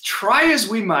 Try as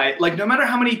we might, like no matter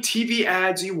how many TV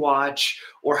ads you watch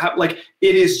or how, like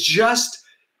it is just,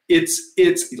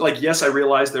 it's like, yes, I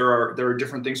realize there are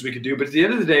different things we could do, but at the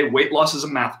end of the day, weight loss is a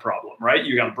math problem, right?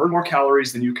 You got to burn more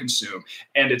calories than you consume,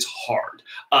 and it's hard.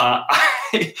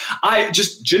 I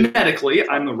just genetically,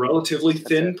 I'm a relatively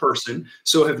thin person,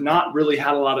 so have not really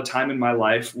had a lot of time in my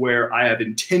life where I have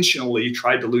intentionally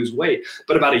tried to lose weight.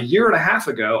 But about a year and a half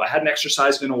ago, I hadn't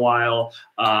exercised in a while.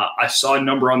 I saw a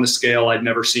number on the scale I'd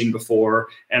never seen before,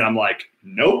 and I'm like,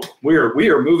 nope, we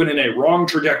are moving in a wrong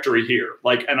trajectory here.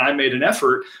 Like, and I made an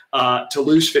effort to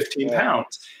lose 15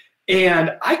 pounds.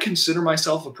 And I consider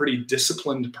myself a pretty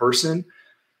disciplined person,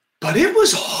 but it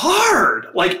was hard.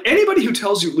 Like anybody who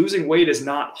tells you losing weight is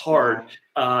not hard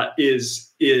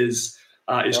is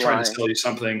trying to sell you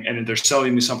something, and they're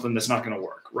selling you something that's not going to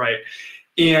work, right?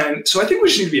 And so I think we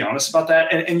just need to be honest about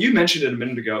that. And you mentioned it a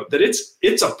minute ago that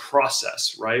it's a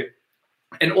process, right?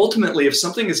 And ultimately, if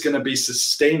something is going to be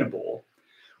sustainable,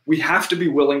 we have to be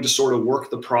willing to sort of work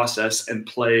the process and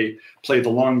play the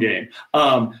long game.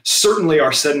 Certainly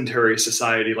our sedentary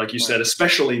society, like you said,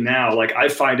 especially now, like I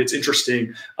find it's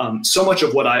interesting. So much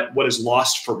of what is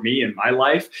lost for me in my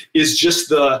life is just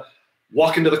the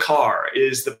walk into the car,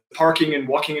 is the parking and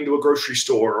walking into a grocery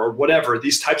store or whatever,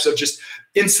 these types of just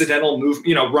incidental move,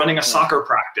 running a soccer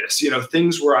practice,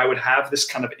 things where I would have this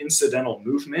kind of incidental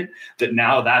movement that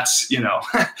now that's,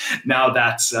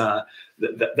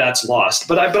 that's lost.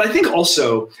 But I think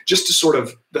also just to sort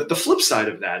of the flip side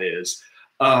of that is,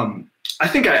 I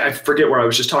think I forget where I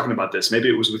was just talking about this. Maybe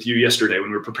it was with you yesterday when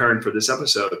we were preparing for this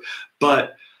episode,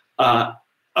 but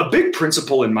a big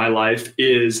principle in my life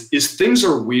is things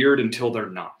are weird until they're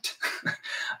not.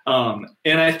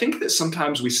 And I think that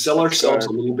sometimes we sell ourselves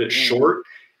a little bit short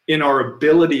in our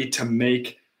ability to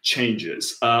make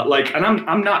changes. And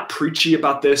I'm not preachy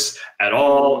about this at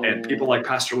all. And people like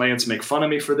Pastor Lance make fun of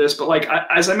me for this. But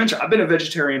as I mentioned, I've been a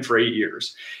vegetarian for 8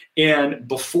 years. And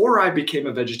before I became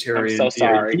a vegetarian, I'm so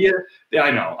sorry.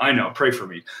 I know, pray for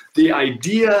me. The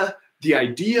idea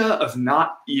of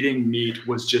not eating meat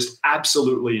was just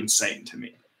absolutely insane to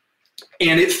me.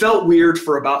 And it felt weird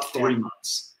for about 3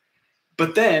 months.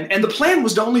 But then, and the plan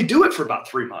was to only do it for about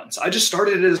 3 months. I just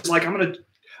started it as like,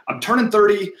 I'm turning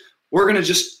 30. We're going to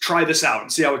just try this out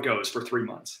and see how it goes for 3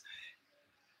 months.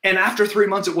 And after 3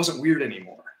 months, it wasn't weird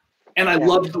anymore. And I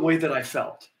loved the way that I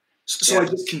felt. So I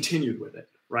just continued with it,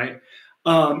 right?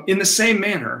 In the same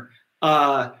manner,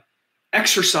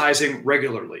 exercising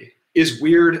regularly is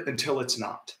weird until it's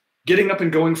not. Getting up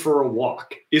and going for a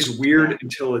walk is weird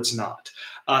until it's not.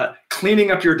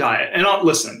 Cleaning up your diet. And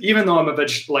listen, even though I'm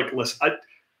a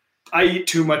I eat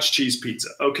too much cheese pizza,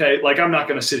 okay? Like, I'm not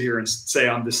going to sit here and say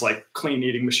I'm this, like, clean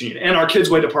eating machine. And our kids'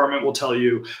 way department will tell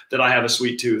you that I have a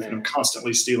sweet tooth and I'm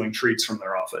constantly stealing treats from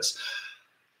their office.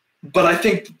 But I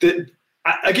think that,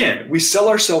 again, we sell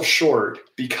ourselves short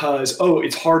because,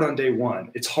 it's hard on day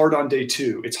 1. It's hard on day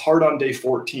 2. It's hard on day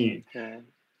 14. Okay.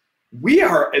 We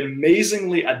are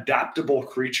amazingly adaptable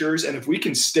creatures. And if we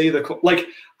can stay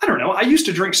I don't know, I used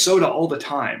to drink soda all the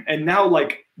time. And now,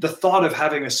 like, the thought of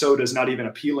having a soda is not even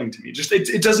appealing to me. Just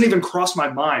it doesn't even cross my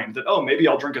mind that, maybe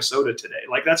I'll drink a soda today.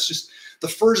 Like, that's just the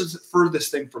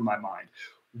furthest thing from my mind.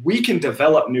 We can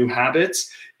develop new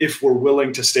habits if we're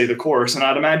willing to stay the course. And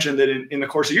I'd imagine that in the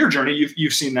course of your journey,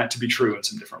 you've seen that to be true in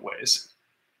some different ways.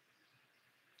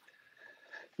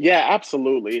 Yeah,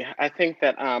 absolutely. I think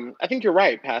that I think you're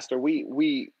right, Pastor.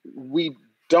 We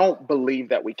don't believe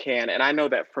that we can. And I know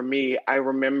that for me, I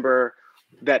remember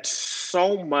that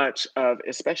so much of,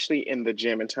 especially in the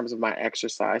gym in terms of my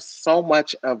exercise, so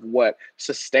much of what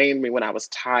sustained me when I was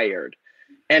tired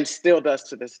and still does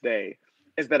to this day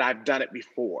is that I've done it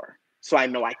before. So I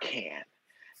know I can.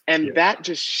 And that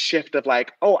just shift of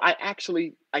like,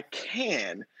 I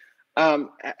can,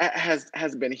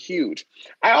 has been huge.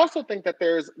 I also think that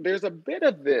there's a bit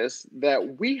of this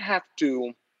that we have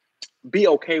to be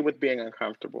okay with being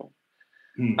uncomfortable.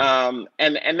 And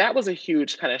that was a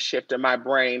huge kind of shift in my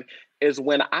brain, is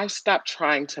when I stopped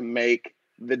trying to make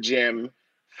the gym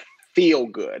feel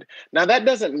good. Now, that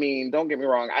doesn't mean, don't get me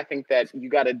wrong, I think that you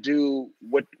got to do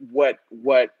what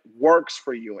works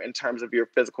for you in terms of your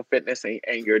physical fitness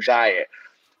and your diet.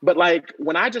 But like,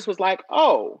 when I just was like,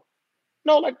 no,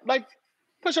 like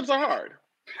push-ups are hard.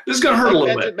 This is gonna hurt a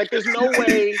little bit. Like, there's no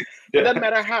way. It doesn't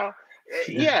matter how.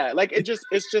 Like, it's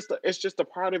just a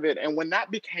part of it. And when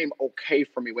that became okay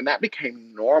for me, when that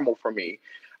became normal for me,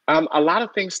 a lot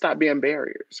of things stopped being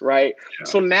barriers, right? Yeah.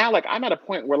 So now, like, I'm at a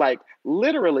point where, like,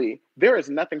 literally there is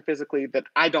nothing physically that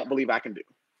I don't believe I can do.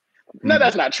 No,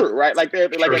 that's not true, right? Like,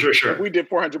 Sure. if we did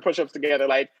 400 push-ups together,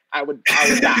 like I would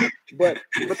die. But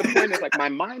the point is, like, my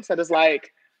mindset is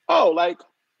like, oh, like,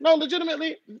 no,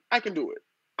 legitimately, I can do it.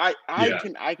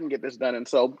 I can get this done. And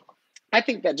so I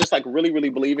think that just like really, really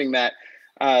believing that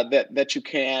that you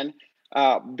can,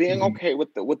 being okay with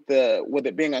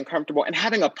it being uncomfortable and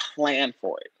having a plan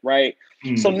for it, right?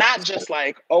 So not just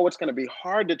like, oh, it's going to be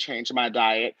hard to change my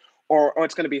diet, or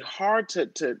it's going to be hard to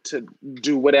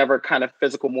do whatever kind of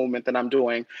physical movement that I'm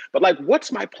doing, but like,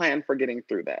 what's my plan for getting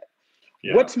through that?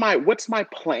 Yeah. What's my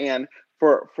plan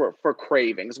for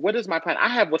cravings? What is my plan? I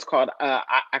have what's called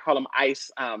I call them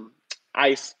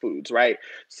ice foods, right?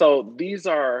 So these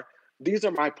are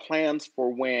my plans for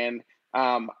when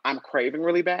I'm craving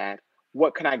really bad.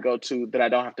 What can I go to that I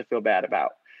don't have to feel bad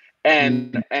about?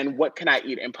 And what can I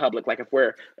eat in public? Like if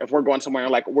we're going somewhere,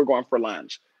 like we're going for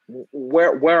lunch,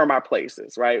 where are my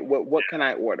places, right? What can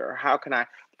I order? How can I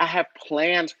have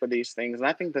plans for these things? And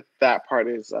I think that part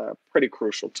is pretty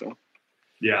crucial too.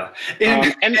 Yeah.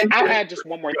 And I'll add just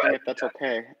one more thing, if that's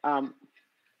okay.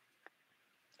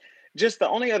 Just the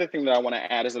only other thing that I want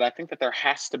to add is that I think that there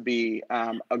has to be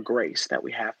a grace that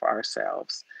we have for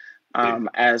ourselves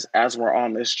as we're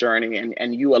on this journey.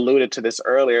 And you alluded to this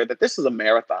earlier, that this is a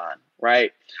marathon,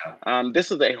 right?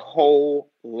 This is a whole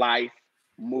life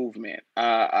movement,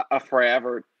 a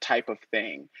forever type of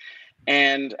thing.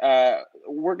 And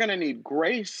we're going to need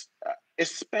grace,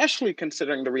 especially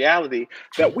considering the reality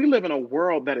that we live in a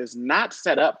world that is not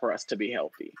set up for us to be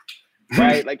healthy.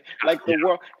 Right? like the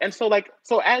world. And so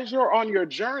as you're on your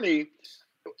journey,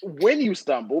 when you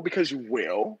stumble, because you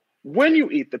will, when you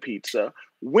eat the pizza,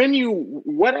 when you,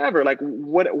 whatever, like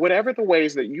whatever the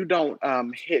ways that you don't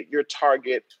hit your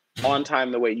target on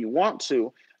time the way you want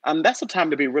to, that's a time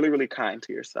to be really, really kind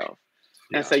to yourself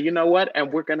and say, you know what?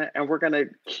 And we're gonna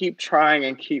keep trying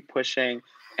and keep pushing.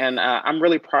 And I'm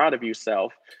really proud of you,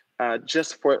 Self,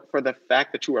 just for the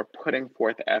fact that you are putting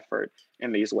forth effort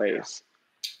in these ways.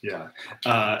 Yeah.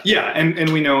 And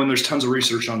we know, and there's tons of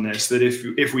research on this, that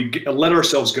if we let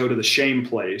ourselves go to the shame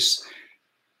place,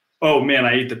 oh man,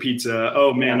 I ate the pizza.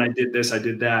 Oh man, I did this, I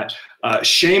did that.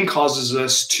 Shame causes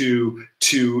us to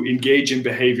engage in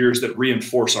behaviors that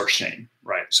reinforce our shame,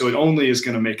 right? So it only is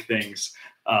going to make things,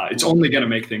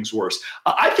 worse.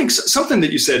 I think something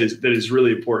that you said that is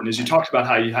really important is you talked about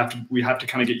how we have to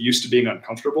kind of get used to being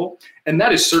uncomfortable, and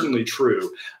that is certainly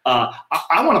true. I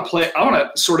want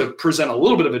to sort of present a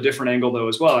little bit of a different angle though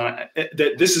as well. And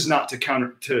that this is not to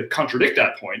contradict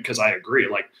that point, because I agree.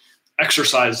 Like,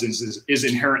 exercise is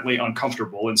inherently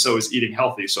uncomfortable, and so is eating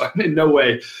healthy. So I'm in no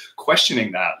way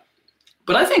questioning that.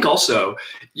 But I think also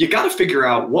you got to figure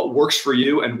out what works for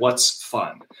you and what's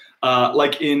fun.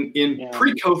 Like in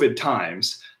pre-COVID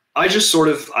times, I just sort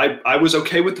of, I was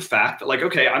okay with the fact that, like,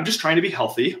 okay, I'm just trying to be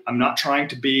healthy. I'm not trying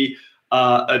to be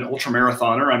an ultra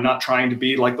marathoner. I'm not trying to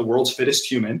be like the world's fittest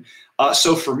human.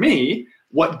 So for me,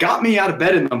 what got me out of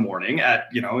bed in the morning at,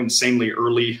 insanely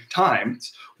early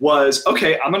times was,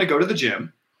 okay, I'm going to go to the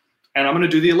gym and I'm going to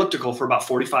do the elliptical for about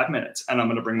 45 minutes. And I'm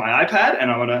going to bring my iPad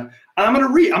and I'm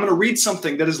going to read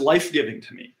something that is life-giving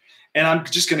to me. And I'm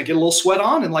just going to get a little sweat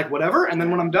on and like whatever. And then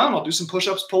when I'm done, I'll do some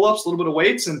push-ups, pull-ups, a little bit of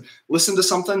weights, and listen to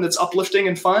something that's uplifting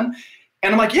and fun.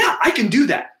 And I'm like, yeah, I can do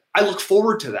that. I look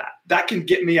forward to that. That can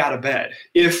get me out of bed.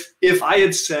 If I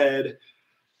had said,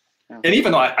 and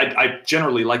even though I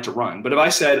generally like to run, but if I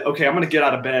said, okay, I'm going to get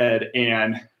out of bed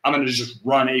and I'm going to just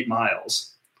run 8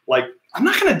 miles, like, I'm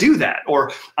not going to do that.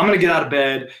 Or I'm going to get out of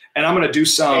bed and I'm going to do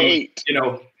some,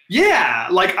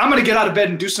 like, I'm going to get out of bed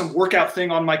and do some workout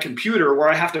thing on my computer where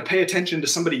I have to pay attention to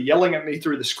somebody yelling at me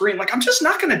through the screen. Like, I'm just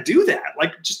not going to do that.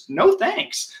 Like, just no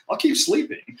thanks. I'll keep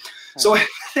sleeping. So I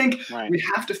think we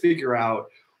have to figure out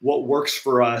what works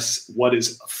for us, what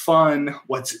is fun,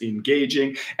 what's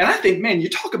engaging. And I think, man, you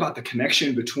talk about the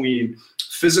connection between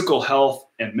physical health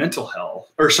and mental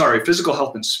health, physical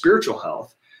health and spiritual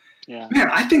health. Yeah. Man,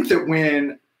 I think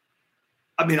that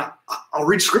I'll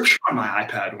read scripture on my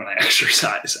iPad when I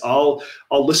exercise. I'll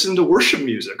listen to worship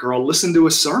music, or I'll listen to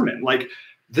a sermon. Like,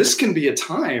 this can be a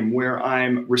time where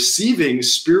I'm receiving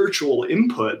spiritual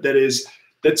input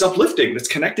that's uplifting, that's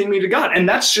connecting me to God. And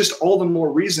that's just all the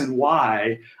more reason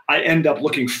why I end up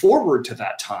looking forward to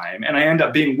that time. And I end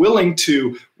up being willing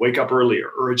to wake up earlier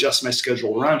or adjust my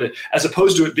schedule around it, as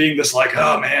opposed to it being this like,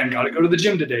 oh man, got to go to the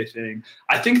gym today thing.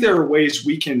 I think there are ways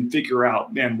we can figure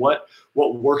out, man, what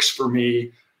works for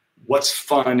me, what's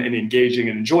fun and engaging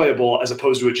and enjoyable, as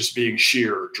opposed to it just being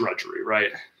sheer drudgery,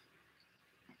 right?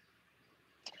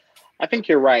 I think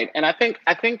you're right, and I think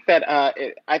that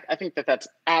I think that that's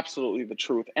absolutely the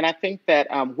truth, and I think that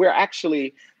we're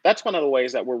actually that's one of the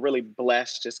ways that we're really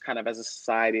blessed, just kind of as a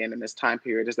society and in this time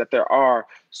period, is that there are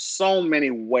so many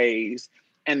ways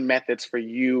and methods for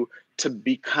you to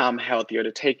become healthier,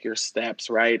 to take your steps,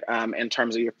 right? In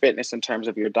terms of your fitness, in terms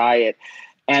of your diet.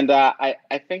 And I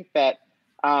think that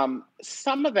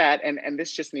some of that, and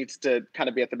this just needs to kind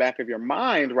of be at the back of your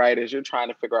mind, right, as you're trying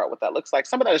to figure out what that looks like.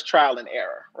 Some of that is trial and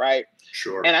error, right?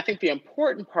 Sure. And I think the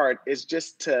important part is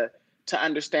just to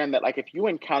understand that, like, if you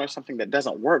encounter something that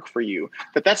doesn't work for you,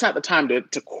 that's not the time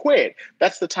to quit.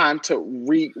 That's the time to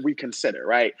reconsider,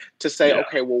 right? To say,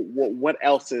 okay, well, what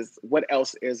else is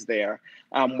there?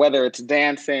 Whether it's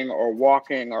dancing or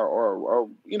walking or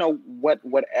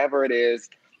whatever it is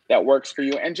that works for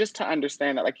you, and just to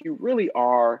understand that, like, you really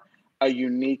are a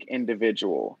unique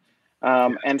individual,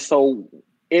 and so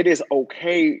it is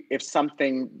okay if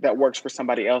something that works for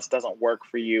somebody else doesn't work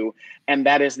for you. And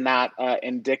that is not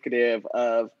indicative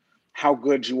of how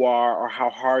good you are or how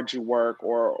hard you work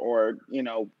or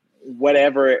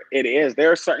whatever it is.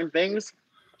 There are certain things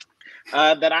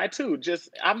that I too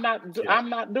I'm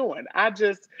not doing. I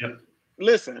just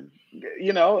listen,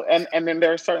 and then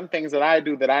there are certain things that I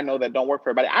do that I know that don't work for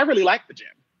everybody. I really like the gym.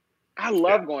 I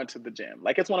love going to the gym.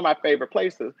 Like, it's one of my favorite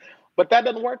places, but that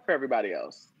doesn't work for everybody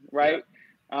else. Right.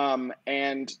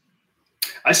 And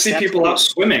I see people out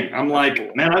swimming. I'm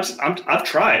like, man, I've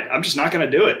tried. I'm just not going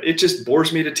to do it. It just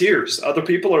bores me to tears. Other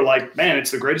people are like, man,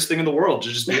 it's the greatest thing in the world to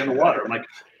just be in the water. I'm like,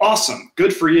 awesome,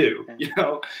 good for you.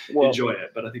 Enjoy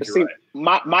it. But I think you're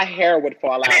right. My hair would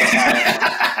fall out.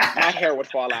 My hair would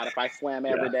fall out if I swam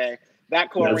every day.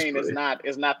 That chlorine is not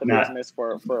the business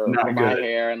for my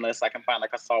hair, unless I can find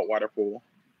like a saltwater pool.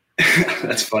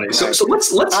 That's funny. So let's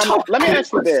talk. Let me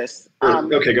ask you this.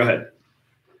 Okay, go ahead.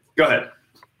 Go ahead.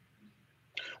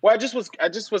 Well, I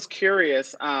just was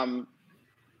curious.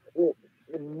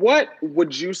 What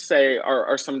would you say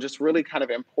are some just really kind of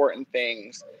important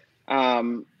things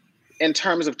in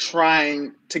terms of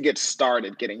trying to get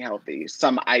started getting healthy?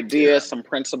 Some ideas, some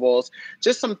principles,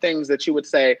 just some things that you would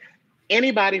say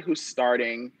anybody who's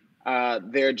starting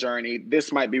their journey,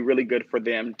 this might be really good for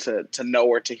them to know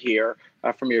or to hear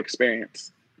from your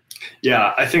experience.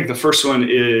 Yeah, I think the first one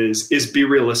is be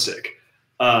realistic.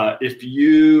 If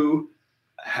you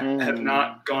have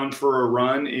not gone for a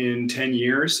run in 10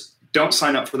 years, don't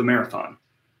sign up for the marathon.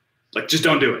 Like, just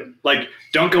don't do it. Like,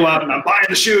 don't go out and I'm buying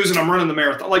the shoes and I'm running the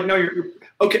marathon. Like, no, you're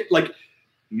okay. Like,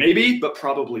 maybe, but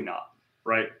probably not.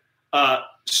 Right.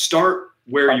 Start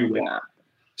where you want.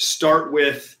 Start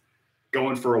with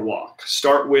going for a walk.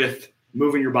 Start with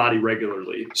moving your body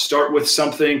regularly. Start with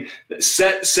something that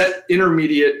set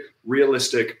intermediate,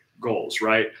 realistic goals.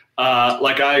 Right.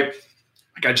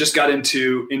 I just got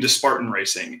into Spartan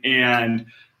racing, and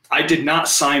I did not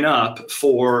sign up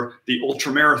for the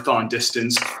ultra marathon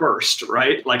distance first,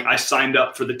 right? Like, I signed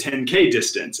up for the 10K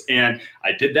distance, and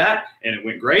I did that, and it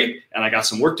went great. And I got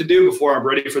some work to do before I'm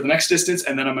ready for the next distance.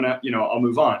 And then I'm going to, I'll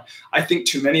move on. I think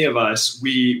too many of us,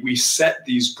 we set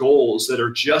these goals that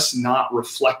are just not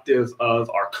reflective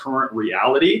of our current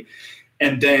reality.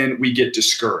 And then we get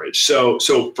discouraged. So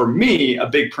for me, a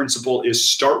big principle is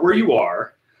start where you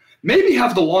are. Maybe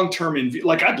have the long-term in view.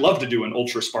 Like, I'd love to do an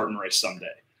ultra Spartan race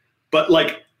someday, but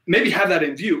like, maybe have that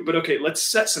in view. But okay, let's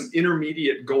set some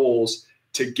intermediate goals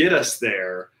to get us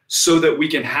there so that we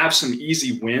can have some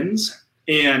easy wins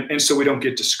and so we don't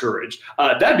get discouraged.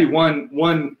 That'd be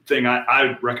one thing I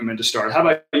would recommend to start. How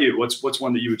about you? What's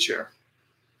one that you would share?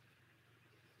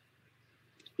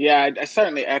 Yeah, I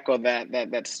certainly echo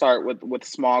that start with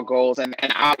small goals. And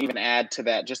I'll even add to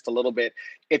that just a little bit.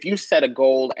 If you set a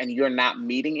goal and you're not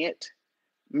meeting it,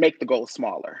 make the goal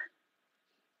smaller.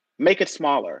 Make it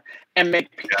smaller and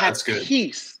have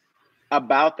peace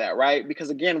about that, right? Because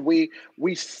again, we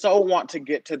so want to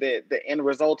get to the end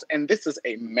results, and this is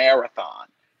a marathon,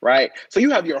 right? So you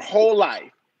have your whole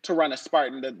life to run a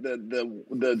Spartan,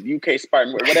 the UK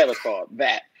Spartan, whatever it's called,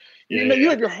 that. You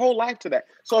have your whole life to that.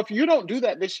 So if you don't do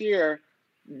that this year,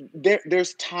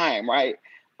 there's time, right?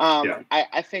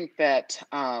 I think that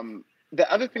the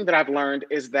other thing that I've learned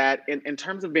is that in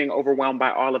terms of being overwhelmed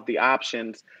by all of the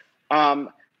options,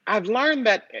 I've learned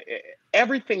that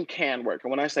everything can work.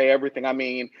 And when I say everything, I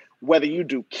mean whether you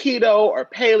do keto or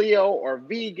paleo or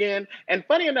vegan. And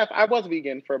funny enough, I was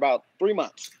vegan for about 3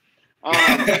 months.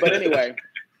 But anyway,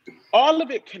 all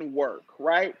of it can work,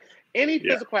 right? Any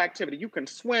physical activity, you can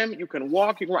swim, you can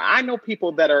walk, you can run. I know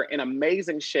people that are in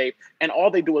amazing shape and all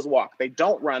they do is walk. They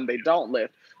don't run, they don't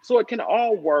lift. So it can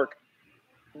all work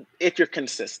if you're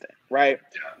consistent, right?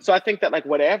 So I think that like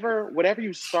whatever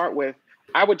you start with,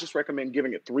 I would just recommend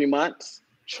giving it 3 months.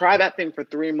 Try that thing for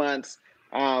 3 months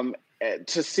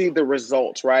to see the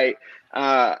results, right?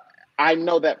 I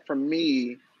know that for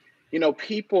me,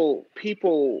 people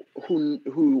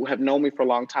who have known me for a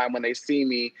long time, when they see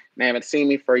me and they haven't seen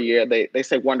me for a year, they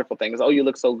say wonderful things. Oh, you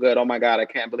look so good. Oh my God, I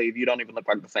can't believe you don't even look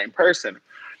like the same person.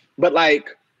 But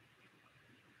like,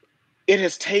 it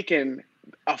has taken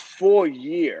a full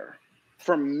year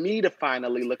for me to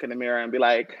finally look in the mirror and be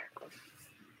like,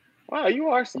 wow, you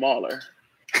are smaller.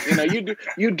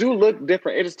 You do look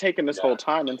different. It has taken this whole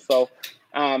time. And so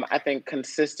I think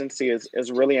consistency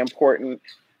is really important.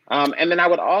 And then I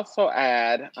would also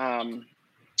add,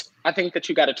 I think that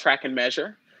you got to track and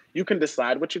measure. You can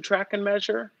decide what you track and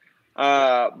measure,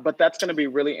 but that's going to be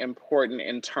really important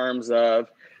in terms of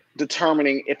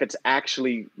determining if it's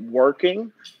actually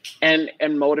working and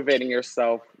motivating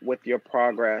yourself with your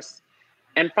progress.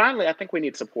 And finally, I think we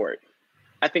need support.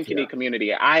 I think you need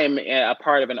community. I am a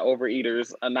part of an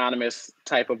Overeaters Anonymous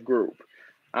type of group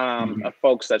of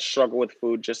folks that struggle with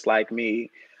food just like me.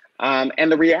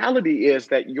 And the reality is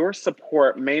that your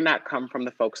support may not come from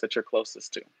the folks that you're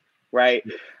closest to, right?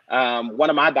 One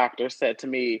of my doctors said to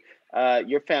me,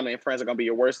 your family and friends are going to be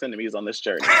your worst enemies on this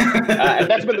journey. And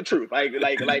that's been the truth. Like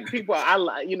people,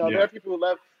 there are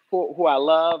people who I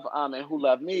love and who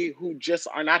love me, who just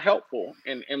are not helpful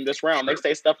in this realm. They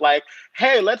say stuff like,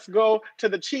 hey, let's go to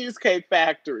the Cheesecake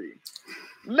Factory.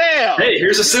 Now, hey,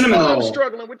 here's a cinnamon roll. I'm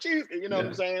struggling with cheese. You know what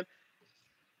I'm saying?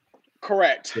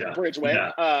 Correct. Yeah. Bridgeway.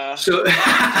 Yeah. So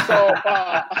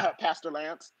Pastor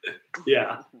Lance.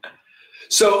 Yeah.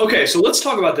 So, okay. So let's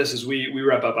talk about this as we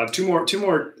wrap up. I have two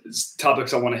more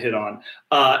topics I want to hit on.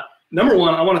 Number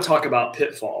one, I want to talk about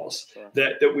pitfalls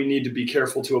that we need to be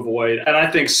careful to avoid. And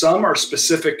I think some are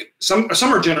specific, some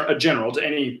are general to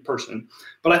any person,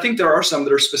 but I think there are some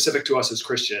that are specific to us as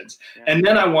Christians. Yeah. And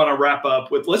then I want to wrap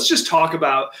up with, let's just talk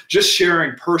about just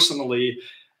sharing personally,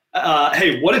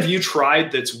 hey, what have you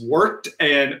tried that's worked?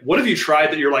 And what have you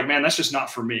tried that you're like, man, that's just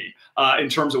not for me, in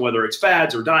terms of whether it's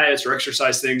fads or diets or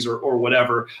exercise things or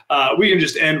whatever. We can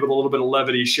just end with a little bit of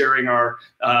levity, sharing our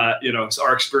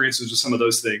experiences with some of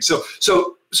those things.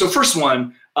 So first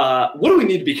one, what do we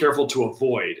need to be careful to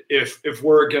avoid if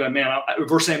we're gonna, if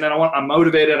we're saying, man, I'm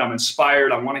motivated, I'm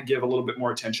inspired, I want to give a little bit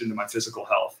more attention to my physical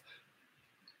health?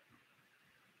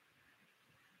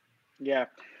 Yeah.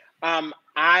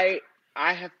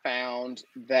 I have found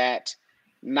that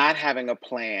not having a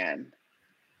plan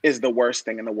is the worst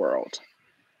thing in the world.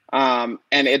 And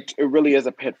it really is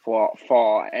a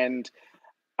pitfall. And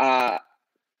I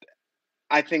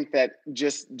think that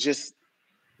just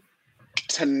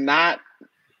to not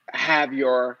have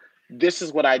this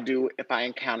is what I do if I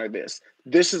encounter this.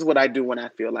 This is what I do when I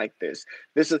feel like this.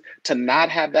 This is to not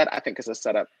have that, I think, is a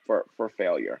setup for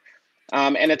failure.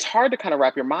 And it's hard to kind of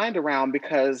wrap your mind around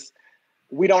because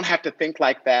we don't have to think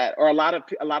like that, or a lot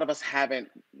of us haven't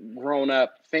grown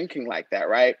up thinking like that,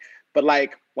 right? But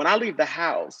like when I leave the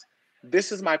house,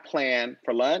 this is my plan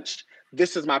for lunch.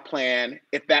 This is my plan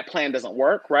if that plan doesn't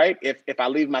work, right? If I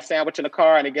leave my sandwich in the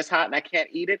car and it gets hot and I can't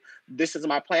eat it, this is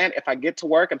my plan. If I get to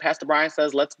work and Pastor Brian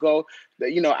says, let's go,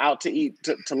 out to eat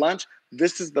to lunch,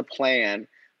 this is the plan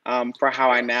for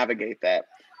how I navigate that.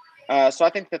 So I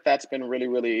think that that's been really,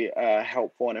 really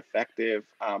helpful and effective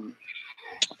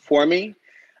for me.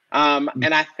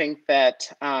 And I think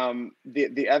that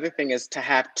the other thing is to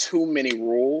have too many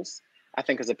rules, I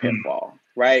think is a pitfall,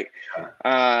 right?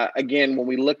 Again, when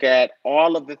we look at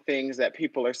all of the things that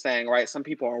people are saying, right? Some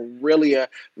people are really a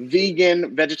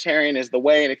vegetarian is the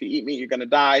way. And if you eat meat, you're going to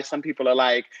die. Some people are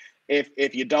like,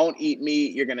 if you don't eat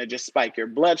meat, you're going to just spike your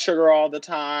blood sugar all the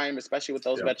time, especially with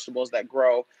those vegetables that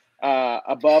grow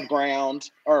above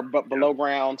ground or below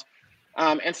ground.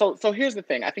 And so here's the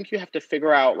thing. I think you have to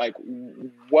figure out like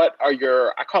what are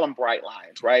I call them bright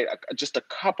lines, right? Just a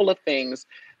couple of things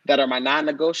that are my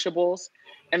non-negotiables.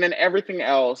 And then everything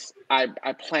else I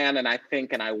plan and I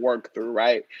think and I work through,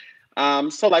 right?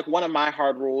 So like one of my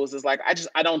hard rules is like,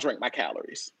 I don't drink my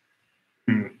calories.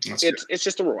 It's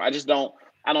just a rule. I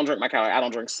don't drink my calories. I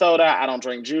don't drink soda. I don't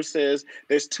drink juices.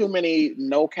 There's too many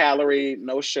no calorie,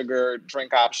 no sugar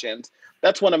drink options.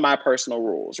 That's one of my personal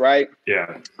rules, right?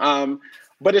 Yeah.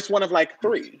 But it's one of like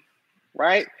 3,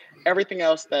 right? Everything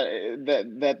else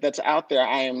that's out there,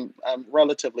 I'm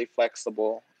relatively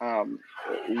flexible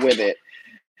with it.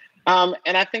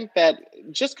 And I think that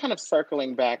just kind of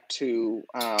circling back to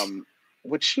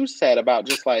what you said about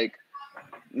just like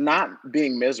not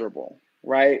being miserable,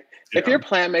 right? Yeah. If your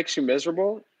plan makes you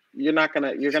miserable, you're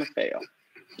gonna fail,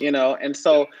 And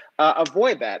so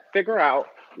avoid that. Figure out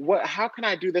how can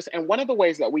I do this? And one of the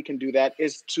ways that we can do that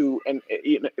is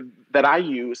that I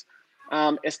use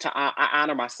is to I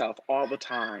honor myself all the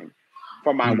time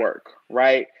for my work,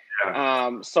 right?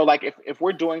 So like if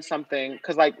we're doing something,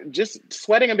 because like just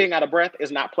sweating and being out of breath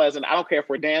is not pleasant. I don't care if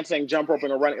we're dancing, jump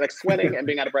roping, or running. Like sweating and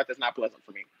being out of breath is not pleasant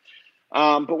for me.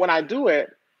 But when I do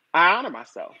it, I honor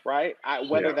myself, right?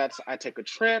 Whether that's I take a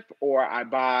trip or I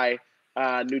buy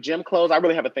new gym clothes. I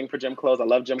really have a thing for gym clothes. I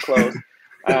love gym clothes.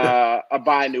 I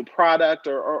buy a new product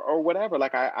or whatever.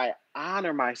 Like I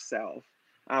honor myself,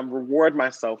 reward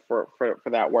myself for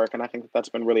that work, and I think that's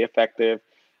been really effective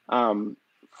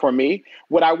for me.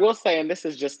 What I will say, and this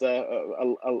is just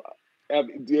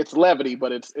it's levity,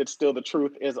 but it's still the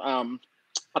truth. Is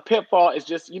a pitfall is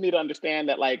just you need to understand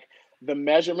that like the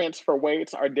measurements for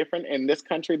weights are different in this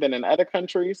country than in other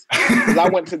countries. Because I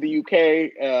went to the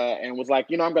UK and was like,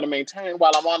 I'm going to maintain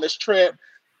while I'm on this trip.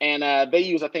 And they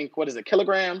use, I think, what is it,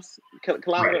 kilograms?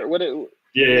 Kilometer? Right.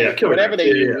 Whatever they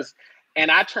use.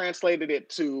 And I translated it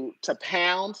to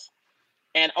pounds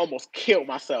and almost killed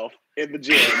myself in the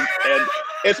gym. And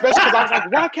especially because I was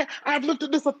like, why can't I've looked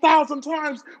at this 1,000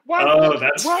 times? Why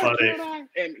funny. Can't I?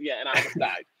 And and I almost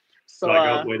died.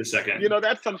 So wait a second.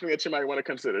 That's something that you might want to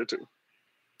consider too.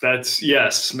 That's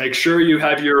yes. Make sure you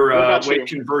have your weight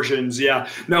conversions. Yeah.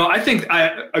 No, I think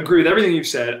I agree with everything you've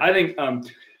said. I think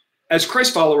as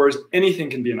Christ followers,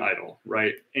 anything can be an idol,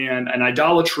 right? And an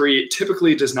idolatry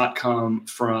typically does not come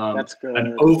from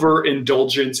an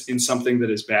overindulgence in something that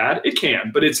is bad. It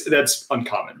can, but that's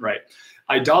uncommon, right?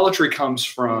 Idolatry comes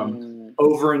from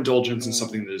overindulgence in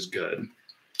something that is good.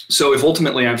 So if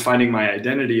ultimately I'm finding my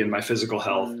identity in my physical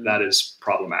health, that is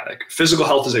problematic. Physical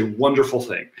health is a wonderful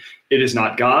thing. It is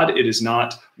not God. It is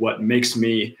not what makes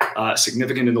me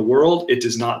significant in the world. It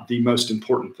is not the most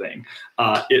important thing.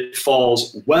 It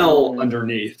falls well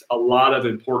underneath a lot of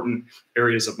important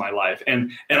areas of my life.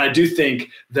 And I do think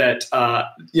that,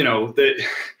 that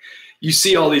you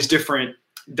see all these different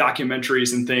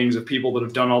documentaries and things of people that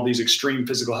have done all these extreme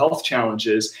physical health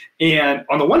challenges. And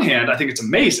on the one hand, I think it's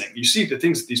amazing. You see the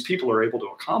things that these people are able to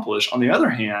accomplish. On the other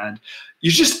hand,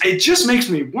 it just makes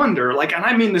me wonder, like, and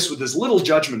I mean this with as little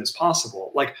judgment as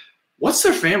possible, like, what's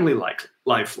their family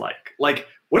life like? Like,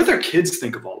 what do their kids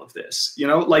think of all of this?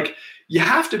 Like you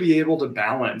have to be able to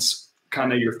balance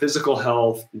kind of your physical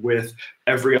health with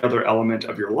every other element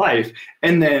of your life.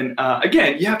 And then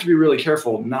again, you have to be really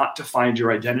careful not to find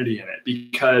your identity in it,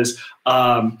 because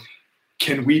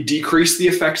can we decrease the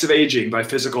effects of aging by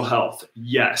physical health?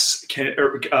 Yes.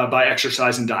 By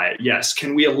exercise and diet? Yes.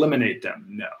 Can we eliminate them?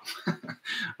 No.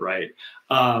 Right.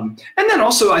 And then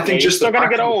also I think just still gonna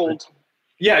get old.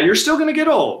 Yeah, you're still going to get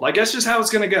old. Like that's just how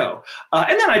it's going to go.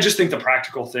 And then I just think the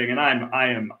practical thing, and I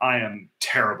am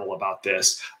terrible about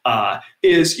this,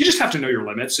 is you just have to know your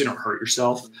limits so you don't hurt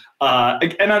yourself.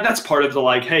 And that's part of the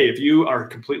like, hey, if you are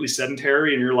completely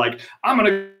sedentary and you're like, I'm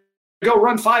going to go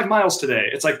run 5 miles today,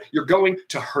 it's like you're going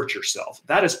to hurt yourself.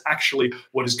 That is actually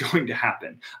what is going to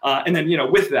happen. And then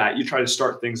with that, you try to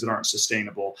start things that aren't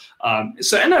sustainable. And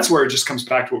that's where it just comes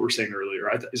back to what we were saying earlier.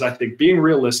 Is I think being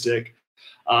realistic.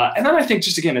 And then I think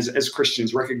just again, as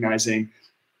Christians, recognizing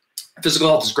physical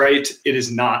health is great. It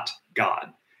is not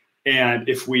God. And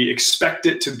if we expect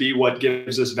it to be what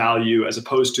gives us value, as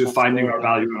opposed to finding our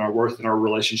value and our worth in our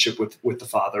relationship with the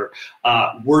Father,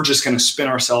 we're just going to spin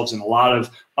ourselves in a lot of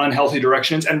unhealthy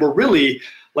directions. And we're really,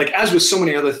 like, as with so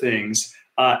many other things,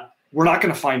 we're not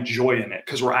going to find joy in it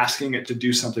because we're asking it to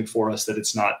do something for us that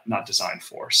it's not designed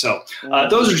for. So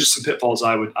those are just some pitfalls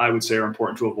I would say are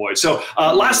important to avoid. So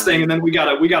last thing, and then we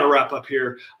gotta wrap up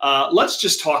here. Let's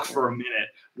just talk for a minute.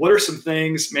 What are some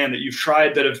things, man, that you've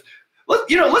tried that have,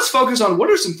 let's focus on what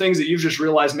are some things that you've just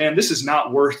realized, man, this does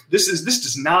not work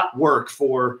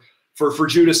for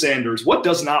Judah Sanders. What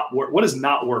does not work? What has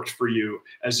not worked for you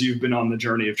as you've been on the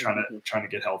journey of trying to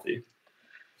get healthy?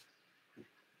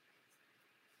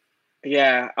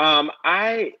 Yeah,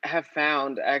 I have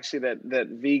found actually that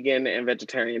vegan and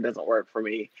vegetarian doesn't work for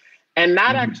me, and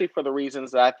not actually for the reasons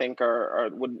that I think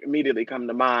would immediately come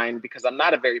to mind, because I'm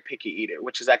not a very picky eater,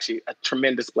 which is actually a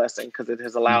tremendous blessing because it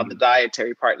has allowed the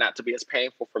dietary part not to be as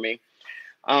painful for me.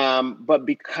 But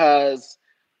because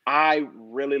I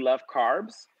really love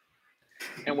carbs,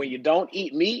 and when you don't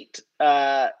eat meat,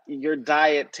 your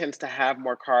diet tends to have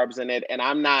more carbs in it, and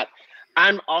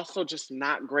I'm also just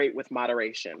not great with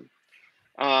moderation.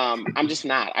 I'm just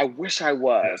not. I wish I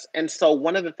was. And so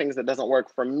one of the things that doesn't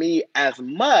work for me as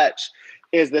much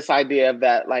is this idea of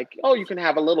that, like, oh, you can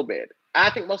have a little bit. I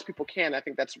think most people can. I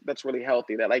think that's really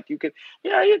healthy. That like you could,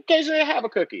 you occasionally have a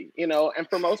cookie, and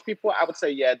for most people, I would say,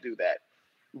 yeah, do that.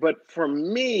 But for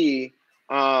me,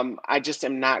 I just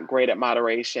am not great at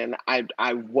moderation. I'm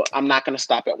not going to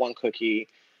stop at one cookie.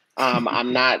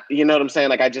 I'm not, you know what I'm saying?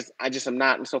 Like I just am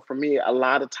not. And so for me, a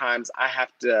lot of times I have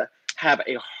to have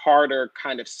a harder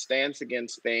kind of stance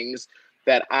against things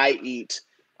that I eat,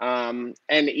 and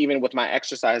even with my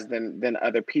exercise than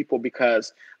other people,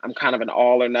 because I'm kind of an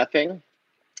all or nothing.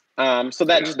 So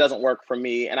that just doesn't work for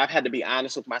me. And I've had to be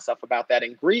honest with myself about that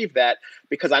and grieve that,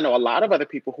 because I know a lot of other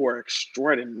people who are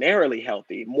extraordinarily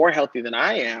healthy, more healthy than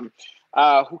I am,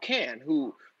 who can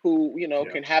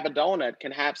have a donut,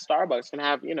 can have Starbucks, can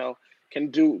have, can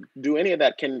do any of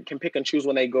that, can pick and choose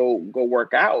when they go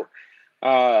work out.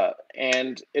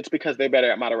 And it's because they're better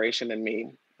at moderation than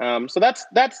me. So that's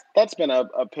been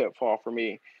a pitfall for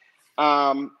me.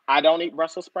 I don't eat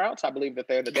Brussels sprouts. I believe that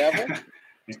they're the devil.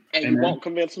 And you won't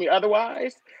convince me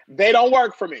otherwise. They don't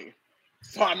work for me,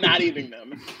 so I'm not eating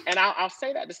them. And I'll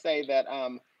say that to say that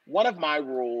one of my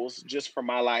rules just for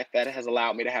my life that has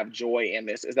allowed me to have joy in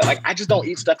this is that, like, I just don't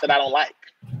eat stuff that I don't like.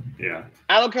 Yeah.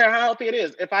 I don't care how healthy it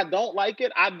is. If I don't like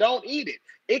it, I don't eat it.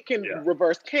 It can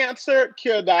reverse cancer,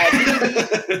 cure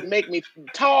diabetes, make me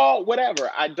tall,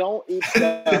 whatever. I don't eat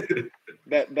stuff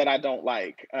that I don't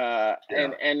like.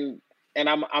 And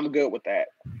I'm good with that.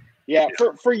 Yeah.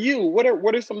 For you,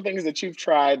 what are some things that you've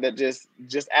tried that just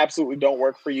absolutely don't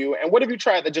work for you? And what have you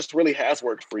tried that just really has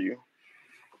worked for you?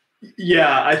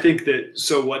 Yeah, I think that,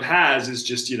 so what has is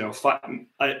just, fun.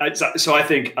 So I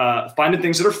think finding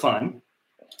things that are fun,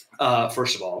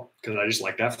 first of all, because I just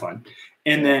like to have fun.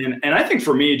 And I think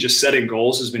for me, just setting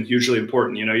goals has been hugely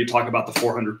important. You talk about the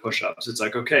 400 push-ups. It's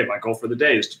like, okay, my goal for the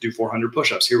day is to do 400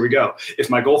 push-ups. Here we go.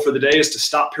 If my goal for the day is to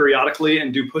stop periodically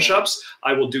and do push-ups,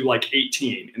 I will do like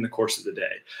 18 in the course of the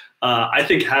day. I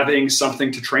think having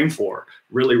something to train for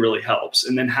really, really helps.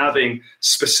 And then having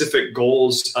specific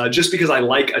goals, just because I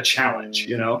like a challenge,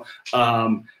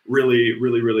 really,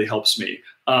 really, really helps me.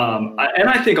 And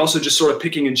I think also just sort of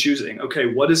picking and choosing, okay,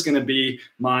 what is going to be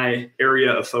my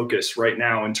area of focus right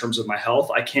now in terms of my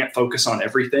health? I can't focus on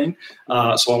everything.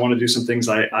 So I want to do some things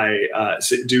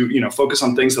focus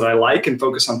on things that I like and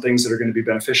focus on things that are going to be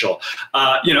beneficial.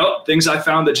 Things I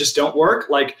found that just don't work,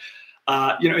 like,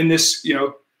 in this,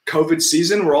 COVID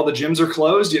season where all the gyms are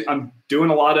closed, I'm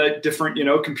doing a lot of different,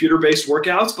 computer-based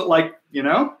workouts, but like,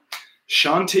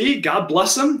 Sean T, God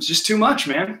bless him, it's just too much,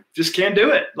 man. Just can't do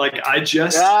it. Like I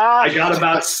got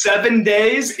about 7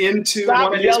 days into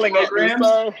one of his programs.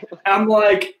 I'm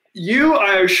like,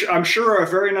 I'm sure are a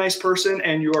very nice person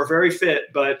and you are very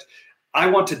fit, but I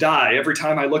want to die every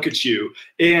time I look at you.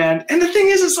 And the thing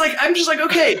is, it's like, I'm just like,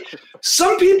 okay,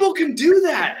 some people can do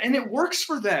that and it works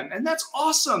for them and that's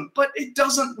awesome, but it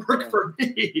doesn't work for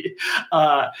me.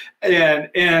 And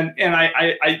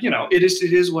I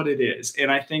it is what it is.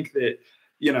 And I think that,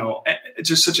 it's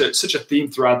just such a theme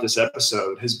throughout this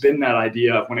episode has been that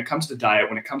idea of when it comes to diet,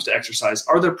 when it comes to exercise,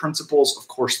 are there principles? Of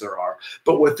course there are.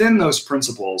 But within those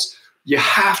principles, you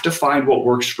have to find what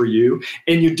works for you,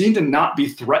 and you need to not be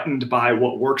threatened by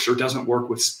what works or doesn't work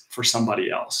for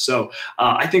somebody else. So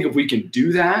I think if we can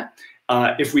do that,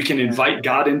 if we can invite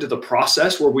God into the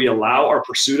process where we allow our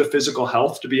pursuit of physical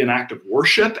health to be an act of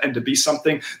worship and to be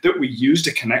something that we use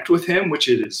to connect with him, which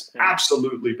it has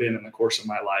absolutely been in the course of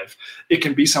my life, it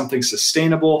can be something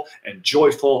sustainable and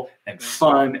joyful and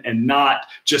fun and not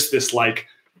just this like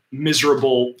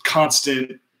miserable,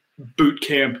 constant boot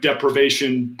camp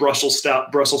deprivation, Brussels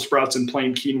sprouts and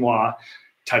plain quinoa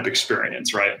type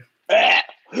experience, right? Yeah.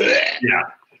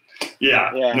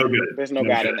 No good. There's no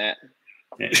God in that.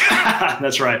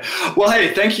 That's right. Well,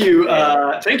 hey, thank you,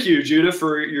 Judah,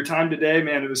 for your time today,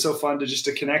 man. It was so fun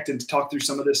to connect and to talk through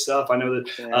some of this stuff. I know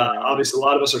that obviously a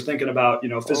lot of us are thinking about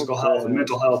physical health and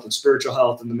mental health and spiritual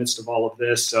health in the midst of all of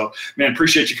this. So, man,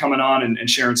 appreciate you coming on and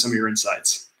sharing some of your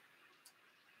insights.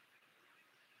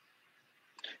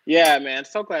 Yeah, man.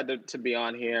 So glad to be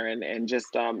on here and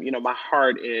just my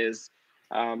heart is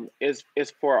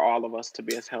for all of us to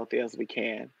be as healthy as we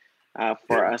can.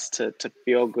 For us to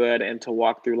feel good and to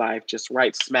walk through life just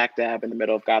right smack dab in the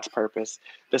middle of God's purpose.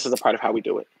 This is a part of how we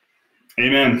do it.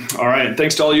 Amen. All right.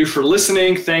 Thanks to all you for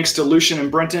listening. Thanks to Lucian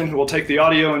and Brenton, who will take the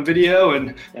audio and video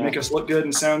and make us look good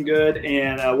and sound good.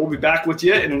 And we'll be back with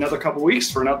you in another couple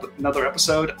weeks for another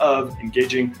episode of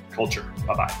Engaging Culture.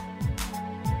 Bye-bye.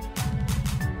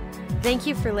 Thank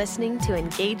you for listening to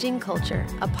Engaging Culture,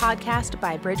 a podcast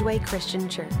by Bridgeway Christian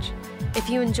Church. If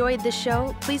you enjoyed this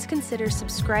show, please consider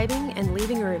subscribing and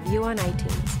leaving a review on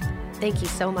iTunes. Thank you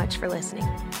so much for listening.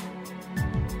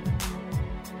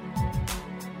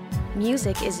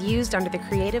 Music is used under the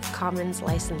Creative Commons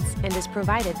license and is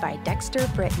provided by Dexter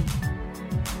Britton.